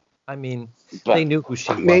 No. I mean, but they knew who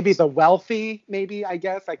she was. Maybe the wealthy, I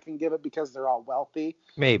guess I can give it because they're all wealthy.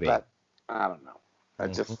 Maybe. But I don't know. I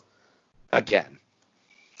just, again.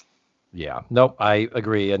 Yeah. Nope, I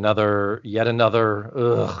agree. Yet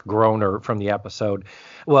another groaner from the episode.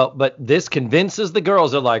 Well, but this convinces the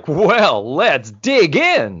girls. They're like, well, let's dig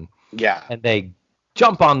in. Yeah. And they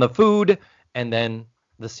jump on the food, and then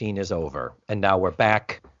the scene is over. And now we're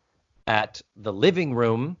back at the living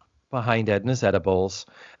room behind Edna's Edibles,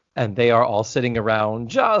 and they are all sitting around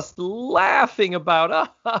just laughing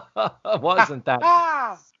about, wasn't that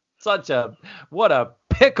what a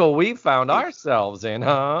pickle we found ourselves in,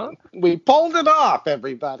 huh? We pulled it off,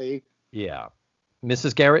 everybody. Yeah.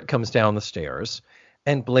 Mrs. Garrett comes down the stairs,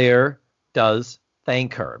 and Blair does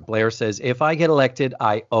thank her. Blair says, if I get elected,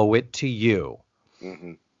 I owe it to you.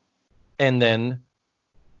 Mm-hmm. And then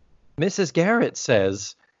Mrs. Garrett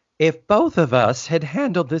says, if both of us had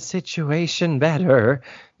handled the situation better,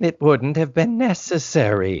 it wouldn't have been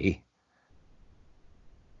necessary.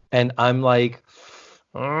 And I'm like,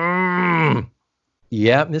 yeah,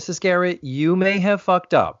 Mrs. Garrett, you may have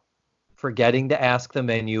fucked up forgetting to ask the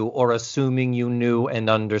menu or assuming you knew and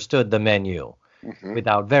understood the menu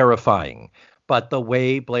without verifying. But the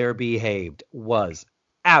way Blair behaved was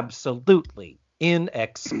absolutely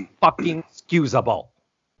inexcusable.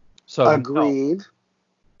 So agreed.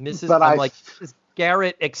 But I'm like, Mrs.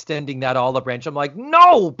 Garrett extending that olive branch. I'm like,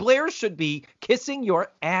 no, Blair should be kissing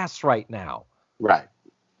your ass right now. Right,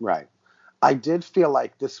 right. I did feel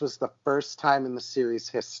like this was the first time in the series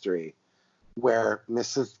history where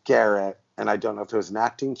Mrs. Garrett, and I don't know if it was an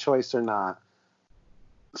acting choice or not,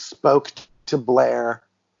 spoke to Blair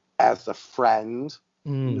as a friend,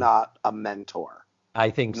 not a mentor. I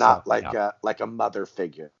think not so. Like a mother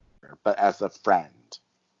figure, but as a friend.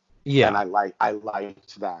 Yeah. And I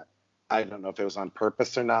liked that. I don't know if it was on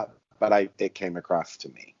purpose or not, but it came across to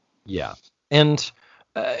me. Yeah. And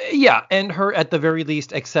and her at the very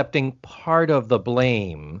least accepting part of the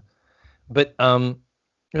blame. But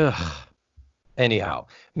anyhow,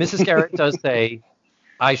 Mrs. Garrett does say,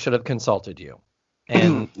 I should have consulted you.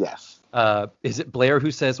 And yes. Is it Blair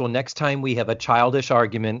who says, well, next time we have a childish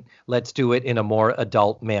argument, let's do it in a more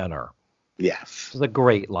adult manner? Yes. It's a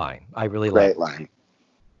great line. I really like like it.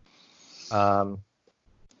 Great line.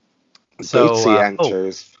 Bootsy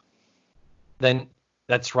enters. Then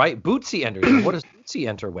that's right. Bootsy enters. And what does Bootsy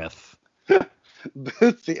enter with?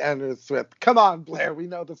 Bootsy enters with, come on, Blair, we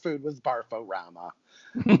know the food was Barforama.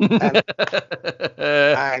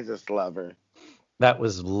 I just love her. That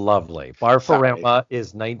was lovely. Barforama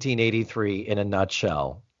is 1983 in a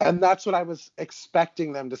nutshell. And that's what I was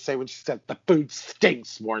expecting them to say when she said, the food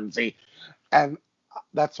stinks, Warnsey. And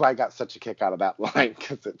that's why I got such a kick out of that line,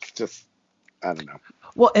 because it's just, I don't know.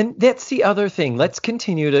 Well, and that's the other thing. Let's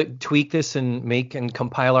continue to tweak this and make and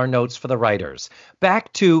compile our notes for the writers.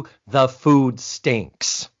 Back to the food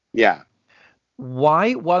stinks. Yeah.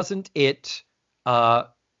 Why wasn't it,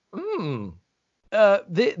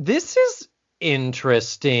 this is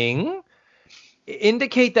interesting.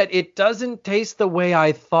 Indicate that it doesn't taste the way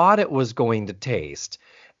I thought it was going to taste.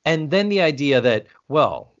 And then the idea that,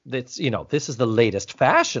 well, that's, this is the latest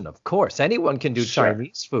fashion, of course. Anyone can do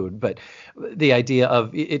Chinese food, but the idea of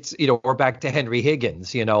it's, we're back to Henry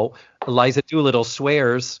Higgins, Eliza Doolittle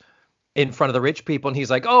swears in front of the rich people, and he's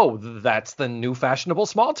like, oh, that's the new fashionable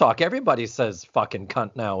small talk. Everybody says fucking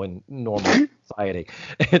cunt now in normal society.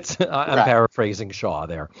 I'm paraphrasing Shaw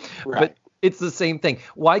there. Right. But it's the same thing.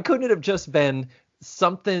 Why couldn't it have just been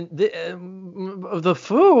something, the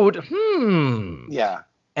food? Yeah.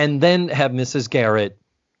 And then have Mrs. Garrett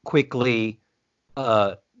quickly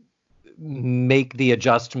make the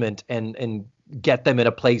adjustment and get them in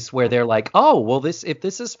a place where they're like, oh, well, if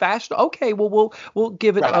this is fashion, okay, well, we'll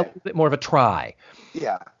give it a little bit more of a try.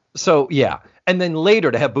 Yeah. So, yeah. And then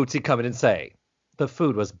later to have Bootsy come in and say, the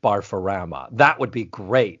food was Barforama. That would be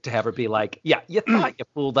great to have her be like, yeah, you thought you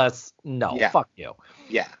fooled us. No, fuck you.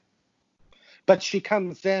 Yeah. But she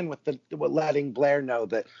comes in with letting Blair know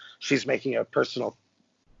that she's making a personal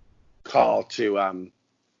call to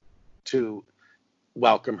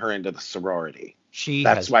welcome her into the sorority.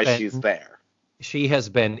 That's why she's there. She has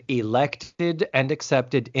been elected and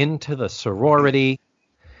accepted into the sorority,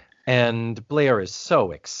 and Blair is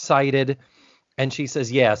so excited. And she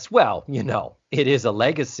says, yes, well, it is a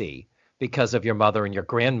legacy because of your mother and your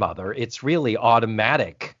grandmother. It's really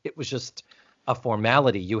automatic. It was just a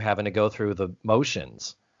formality, you having to go through the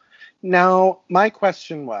motions. Now, my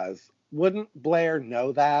question was, wouldn't Blair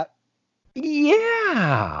know that?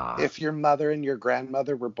 Yeah. If your mother and your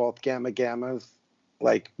grandmother were both Gamma Gammas,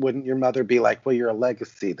 like, wouldn't your mother be like, well, you're a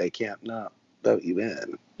legacy. They can't not vote you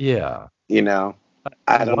in. Yeah.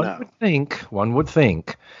 I don't know. One would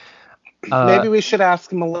think. Maybe we should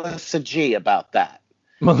ask Melissa G about that.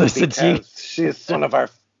 Melissa G. She's one of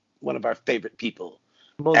our favorite people.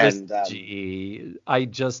 Melissa G. I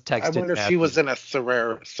just texted. I wonder if she was in a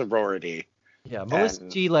sorority. Yeah, Melissa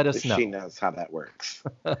G. Let us know. She knows how that works.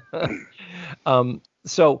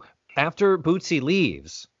 So after Bootsy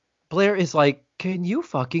leaves, Blair is like, "Can you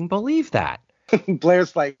fucking believe that?"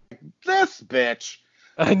 Blair's like, "This bitch."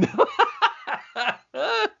 I know.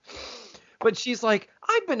 But she's like,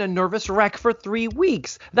 I've been a nervous wreck for 3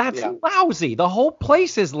 weeks. That's lousy. The whole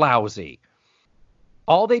place is lousy.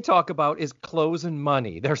 All they talk about is clothes and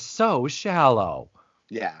money. They're so shallow.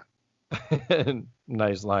 Yeah.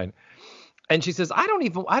 Nice line. And she says, I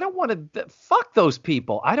don't want to, fuck those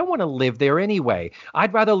people. I don't want to live there anyway.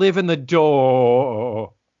 I'd rather live in the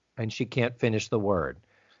door. And she can't finish the word.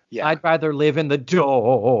 Yeah. I'd rather live in the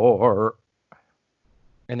door.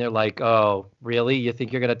 And they're like, oh, really? You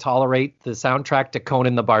think you're going to tolerate the soundtrack to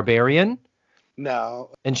Conan the Barbarian?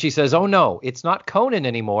 No. And she says, oh, no, it's not Conan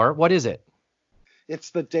anymore. What is it?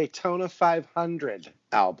 It's the Daytona 500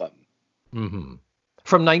 album. Mm-hmm.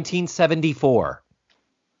 From 1974.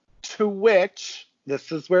 To which, this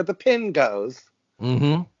is where the pin goes.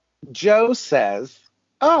 Mm-hmm. Joe says,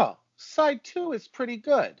 oh, side 2 is pretty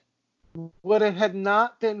good. Would it have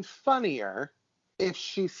not been funnier if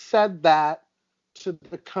she said that to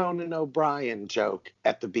the Conan O'Brien joke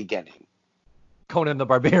at the beginning. Conan the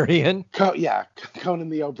Barbarian. Conan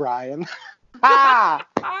the O'Brien. Ah!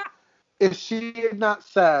 If she had not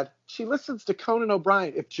said, she listens to Conan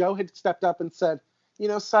O'Brien, if Joe had stepped up and said,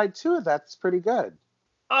 side 2 of that's pretty good.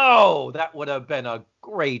 Oh, that would have been a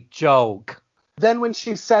great joke. Then when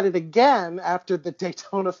she said it again after the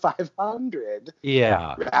Daytona 500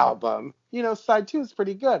 album, side 2 is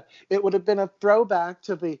pretty good. It would have been a throwback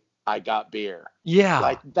to the I got beer. Yeah.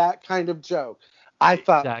 Like that kind of joke. I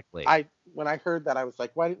thought, exactly. When I heard that, I was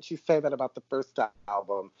like, why didn't she say that about the first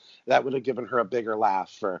album? That would have given her a bigger laugh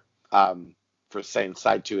for saying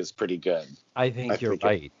side 2 is pretty good. I think you're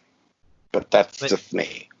right. But that's just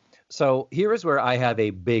me. So here is where I have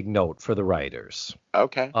a big note for the writers.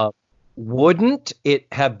 Okay. Wouldn't it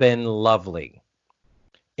have been lovely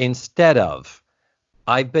instead of,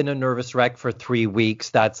 I've been a nervous wreck for 3 weeks,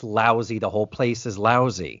 that's lousy, the whole place is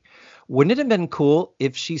lousy. Wouldn't it have been cool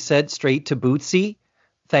if she said straight to Bootsy,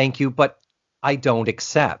 thank you, but I don't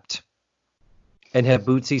accept? And have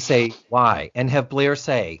Bootsy say, why? And have Blair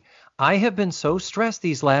say, I have been so stressed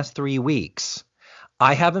these last 3 weeks.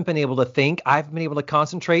 I haven't been able to think. I haven't been able to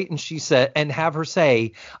concentrate. And she said, and have her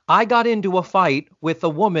say, I got into a fight with a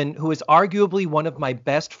woman who is arguably one of my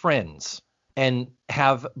best friends. And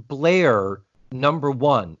have Blair, number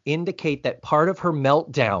one, indicate that part of her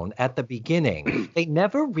meltdown at the beginning, they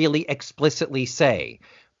never really explicitly say,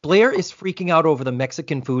 Blair is freaking out over the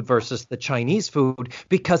Mexican food versus the Chinese food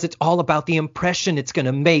because it's all about the impression it's going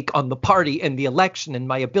to make on the party and the election and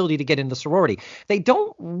my ability to get in the sorority. They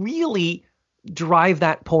don't really drive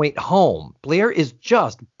that point home. Blair is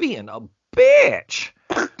just being a bitch.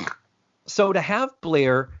 So to have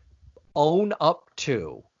Blair own up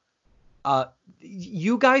to,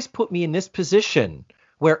 you guys put me in this position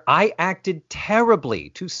where I acted terribly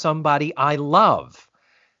to somebody I love.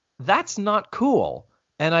 That's not cool.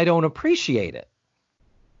 And I don't appreciate it.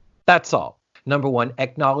 That's all. Number one,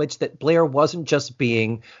 acknowledge that Blair wasn't just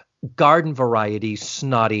being garden variety,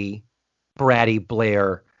 snotty, bratty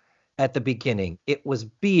Blair at the beginning. It was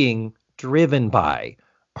being driven by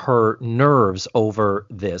her nerves over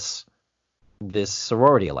this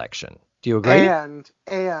sorority election. Do you agree?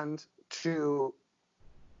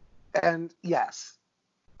 And yes,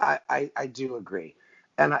 I do agree.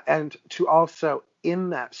 And to also,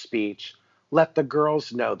 in that speech, let the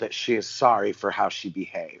girls know that she is sorry for how she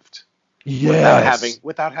behaved. Yes.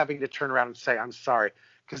 Without having to turn around and say, I'm sorry.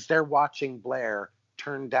 Because they're watching Blair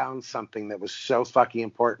turn down something that was so fucking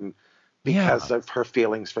important because of her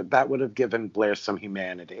feelings. That would have given Blair some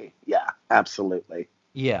humanity. Yeah, absolutely.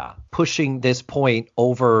 Yeah, pushing this point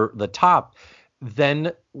over the top,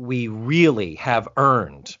 then we really have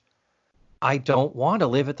earned, I don't want to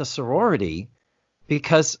live at the sorority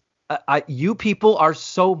because you people are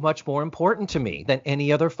so much more important to me than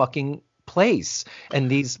any other fucking place and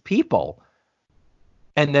these people.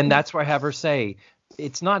 And then that's where I have her say,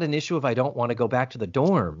 it's not an issue if I don't want to go back to the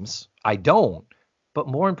dorms. I don't. But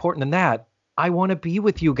more important than that, I want to be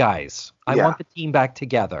with you guys. I want the team back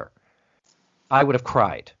together. I would have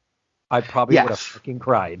cried. I probably would have fucking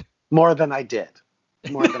cried. More than I did.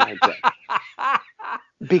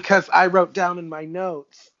 Because I wrote down in my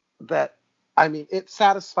notes that, I mean, it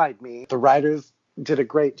satisfied me. The writers did a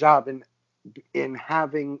great job in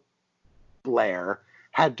having Blair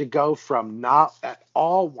had to go from not at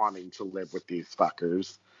all wanting to live with these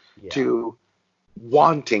fuckers to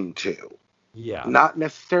wanting to. Yeah. Not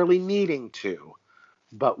necessarily needing to,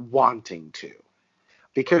 but wanting to.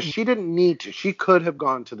 Because she didn't need to. She could have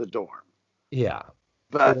gone to the dorm. Yeah.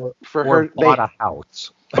 But for or her, bought a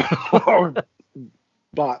house. or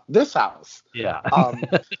bought this house. Yeah.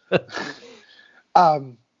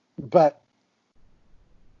 But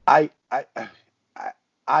I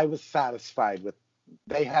was satisfied with.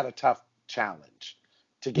 They had a tough challenge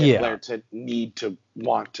to get Blair to need to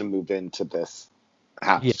want to move into this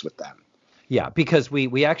house with them. Yeah, because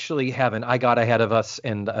we actually haven't. I got ahead of us,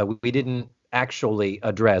 and we didn't actually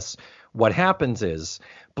address what happens is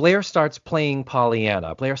Blair starts playing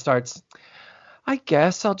Pollyanna. Blair starts, I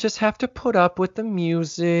guess I'll just have to put up with the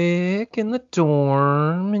music in the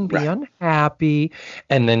dorm and be unhappy.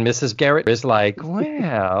 And then Mrs. Garrett is like,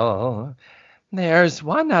 well, there's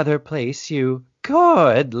one other place you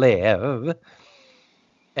could live.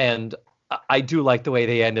 And I do like the way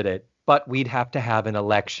they ended it, but we'd have to have an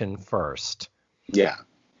election first. Yeah.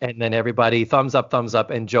 And then everybody thumbs up,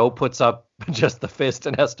 and Joe puts up just the fist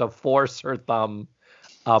and has to force her thumb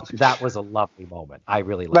up. That was a lovely moment. I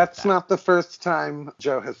really liked that. That's not the first time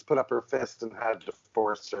Joe has put up her fist and had to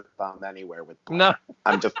force her thumb anywhere with Blair. No.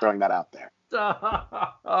 I'm just throwing that out there.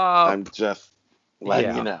 I'm just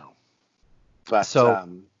letting you know. But so,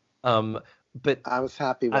 but I was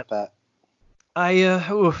happy with that.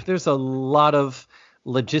 There's a lot of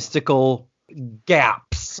logistical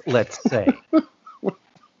gaps, let's say,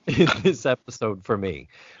 in this episode for me.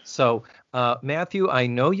 So, Matthew, I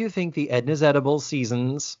know you think the Edna's Edible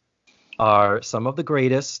seasons are some of the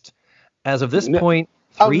greatest. As of this point,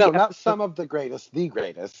 not some of the greatest, the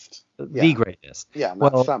greatest. The greatest. Yeah,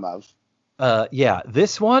 not some of.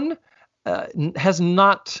 This one has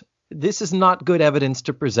not. This is not good evidence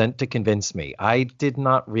to present to convince me. I did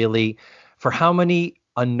not really, for how many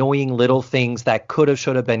annoying little things that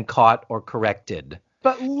should have been caught or corrected.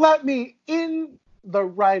 But let me, in the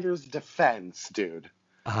writer's defense, dude,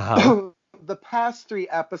 the past 3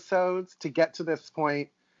 episodes to get to this point,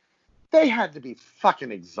 they had to be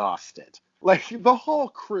fucking exhausted. Like, the whole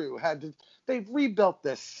crew they've rebuilt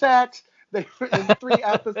this set. In 3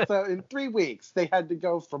 episodes, in 3 weeks, they had to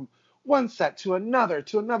go from one set to another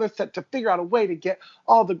set to figure out a way to get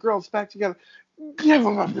all the girls back together. Give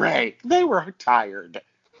them a break. They were tired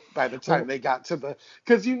by the time they got to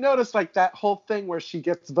because you notice like that whole thing where she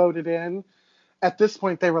gets voted in. At this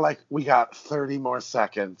point, they were like, we got 30 more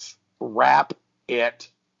seconds. Wrap it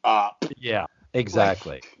up. Yeah,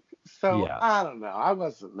 exactly. I don't know. I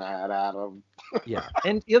wasn't mad at them. Yeah.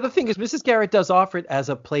 And the other thing is Mrs. Garrett does offer it as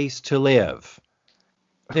a place to live.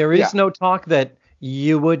 There is no talk that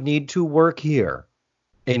you would need to work here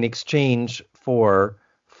in exchange for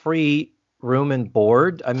free room and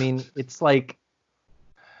board. I mean, it's like,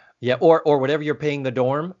 or whatever you're paying the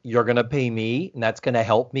dorm, you're going to pay me, and that's going to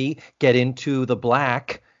help me get into the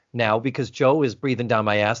black now because Joe is breathing down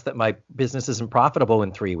my ass that my business isn't profitable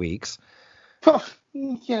in 3 weeks.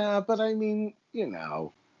 Yeah, but I mean, you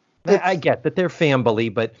know. I get that they're family,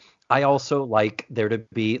 but I also like there to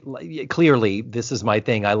be, clearly, this is my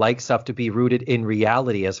thing. I like stuff to be rooted in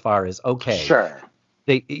reality as far as, okay. Sure.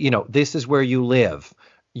 This is where you live.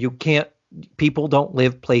 People don't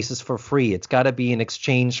live places for free. It's got to be in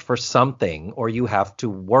exchange for something, or you have to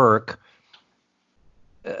work.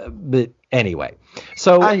 But anyway,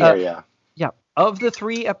 so I hear ya. Yeah, of the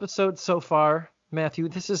 3 episodes so far, Matthew,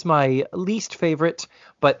 this is my least favorite,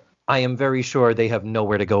 but I am very sure they have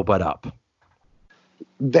nowhere to go but up.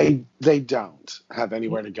 They don't have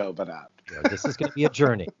anywhere to go but up. Yeah, this is going to be a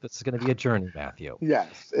journey. Matthew.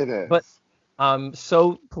 Yes, it is. But I'm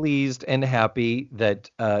so pleased and happy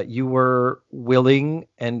that you were willing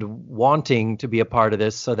and wanting to be a part of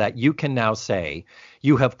this so that you can now say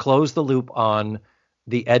you have closed the loop on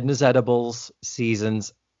the Edna's Edibles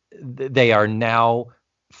seasons. They are now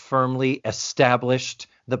firmly established.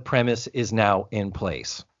 The premise is now in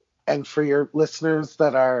place. And for your listeners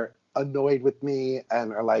that are annoyed with me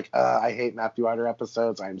and are like, I hate Matthew Arter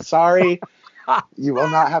episodes, I'm sorry. You will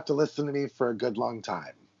not have to listen to me for a good long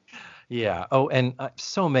time. Yeah. Oh, and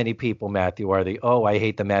so many people, Matthew, I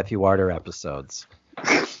hate the Matthew Arter episodes.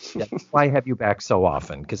 Yeah, why have you back so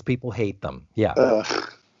often? Because people hate them. Yeah.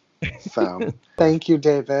 So, thank you,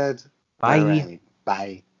 David. Bye. Right.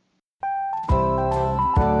 Bye.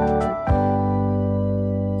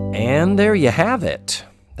 And there you have it.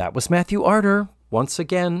 That was Matthew Arter. Once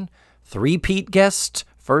again, 3-peat guest,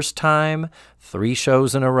 first time, 3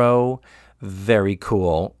 shows in a row. Very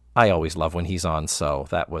cool. I always love when he's on, so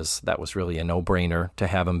that was really a no-brainer to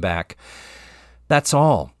have him back. That's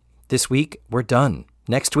all. This week, we're done.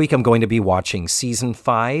 Next week, I'm going to be watching Season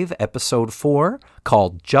 5, Episode 4,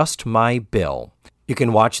 called Just My Bill. You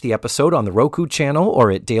can watch the episode on the Roku channel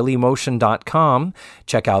or at dailymotion.com.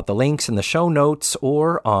 Check out the links in the show notes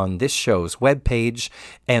or on this show's webpage,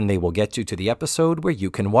 and they will get you to the episode where you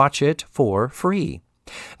can watch it for free.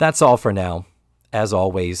 That's all for now. As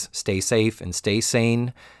always, stay safe and stay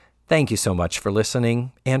sane. Thank you so much for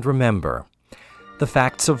listening, and remember, the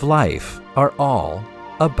facts of life are all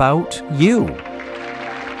about you.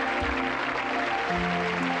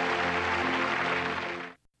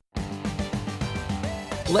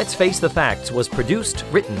 Let's Face the Facts was produced,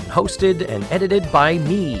 written, hosted, and edited by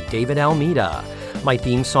me, David Almeida. My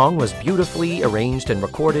theme song was beautifully arranged and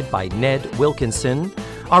recorded by Ned Wilkinson.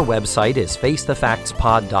 Our website is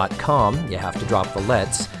facethefactspod.com. You have to drop the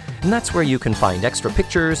lets. And that's where you can find extra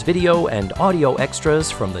pictures, video, and audio extras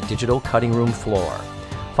from the digital cutting room floor.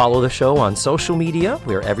 Follow the show on social media.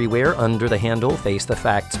 We're everywhere under the handle Face the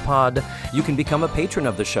Facts Pod. You can become a patron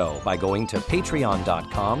of the show by going to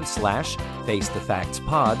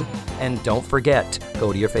patreon.com/FaceTheFactsPod. And don't forget,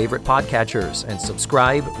 go to your favorite podcatchers and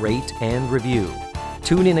subscribe, rate, and review.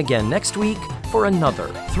 Tune in again next week for another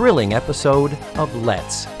thrilling episode of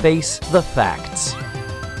Let's Face the Facts.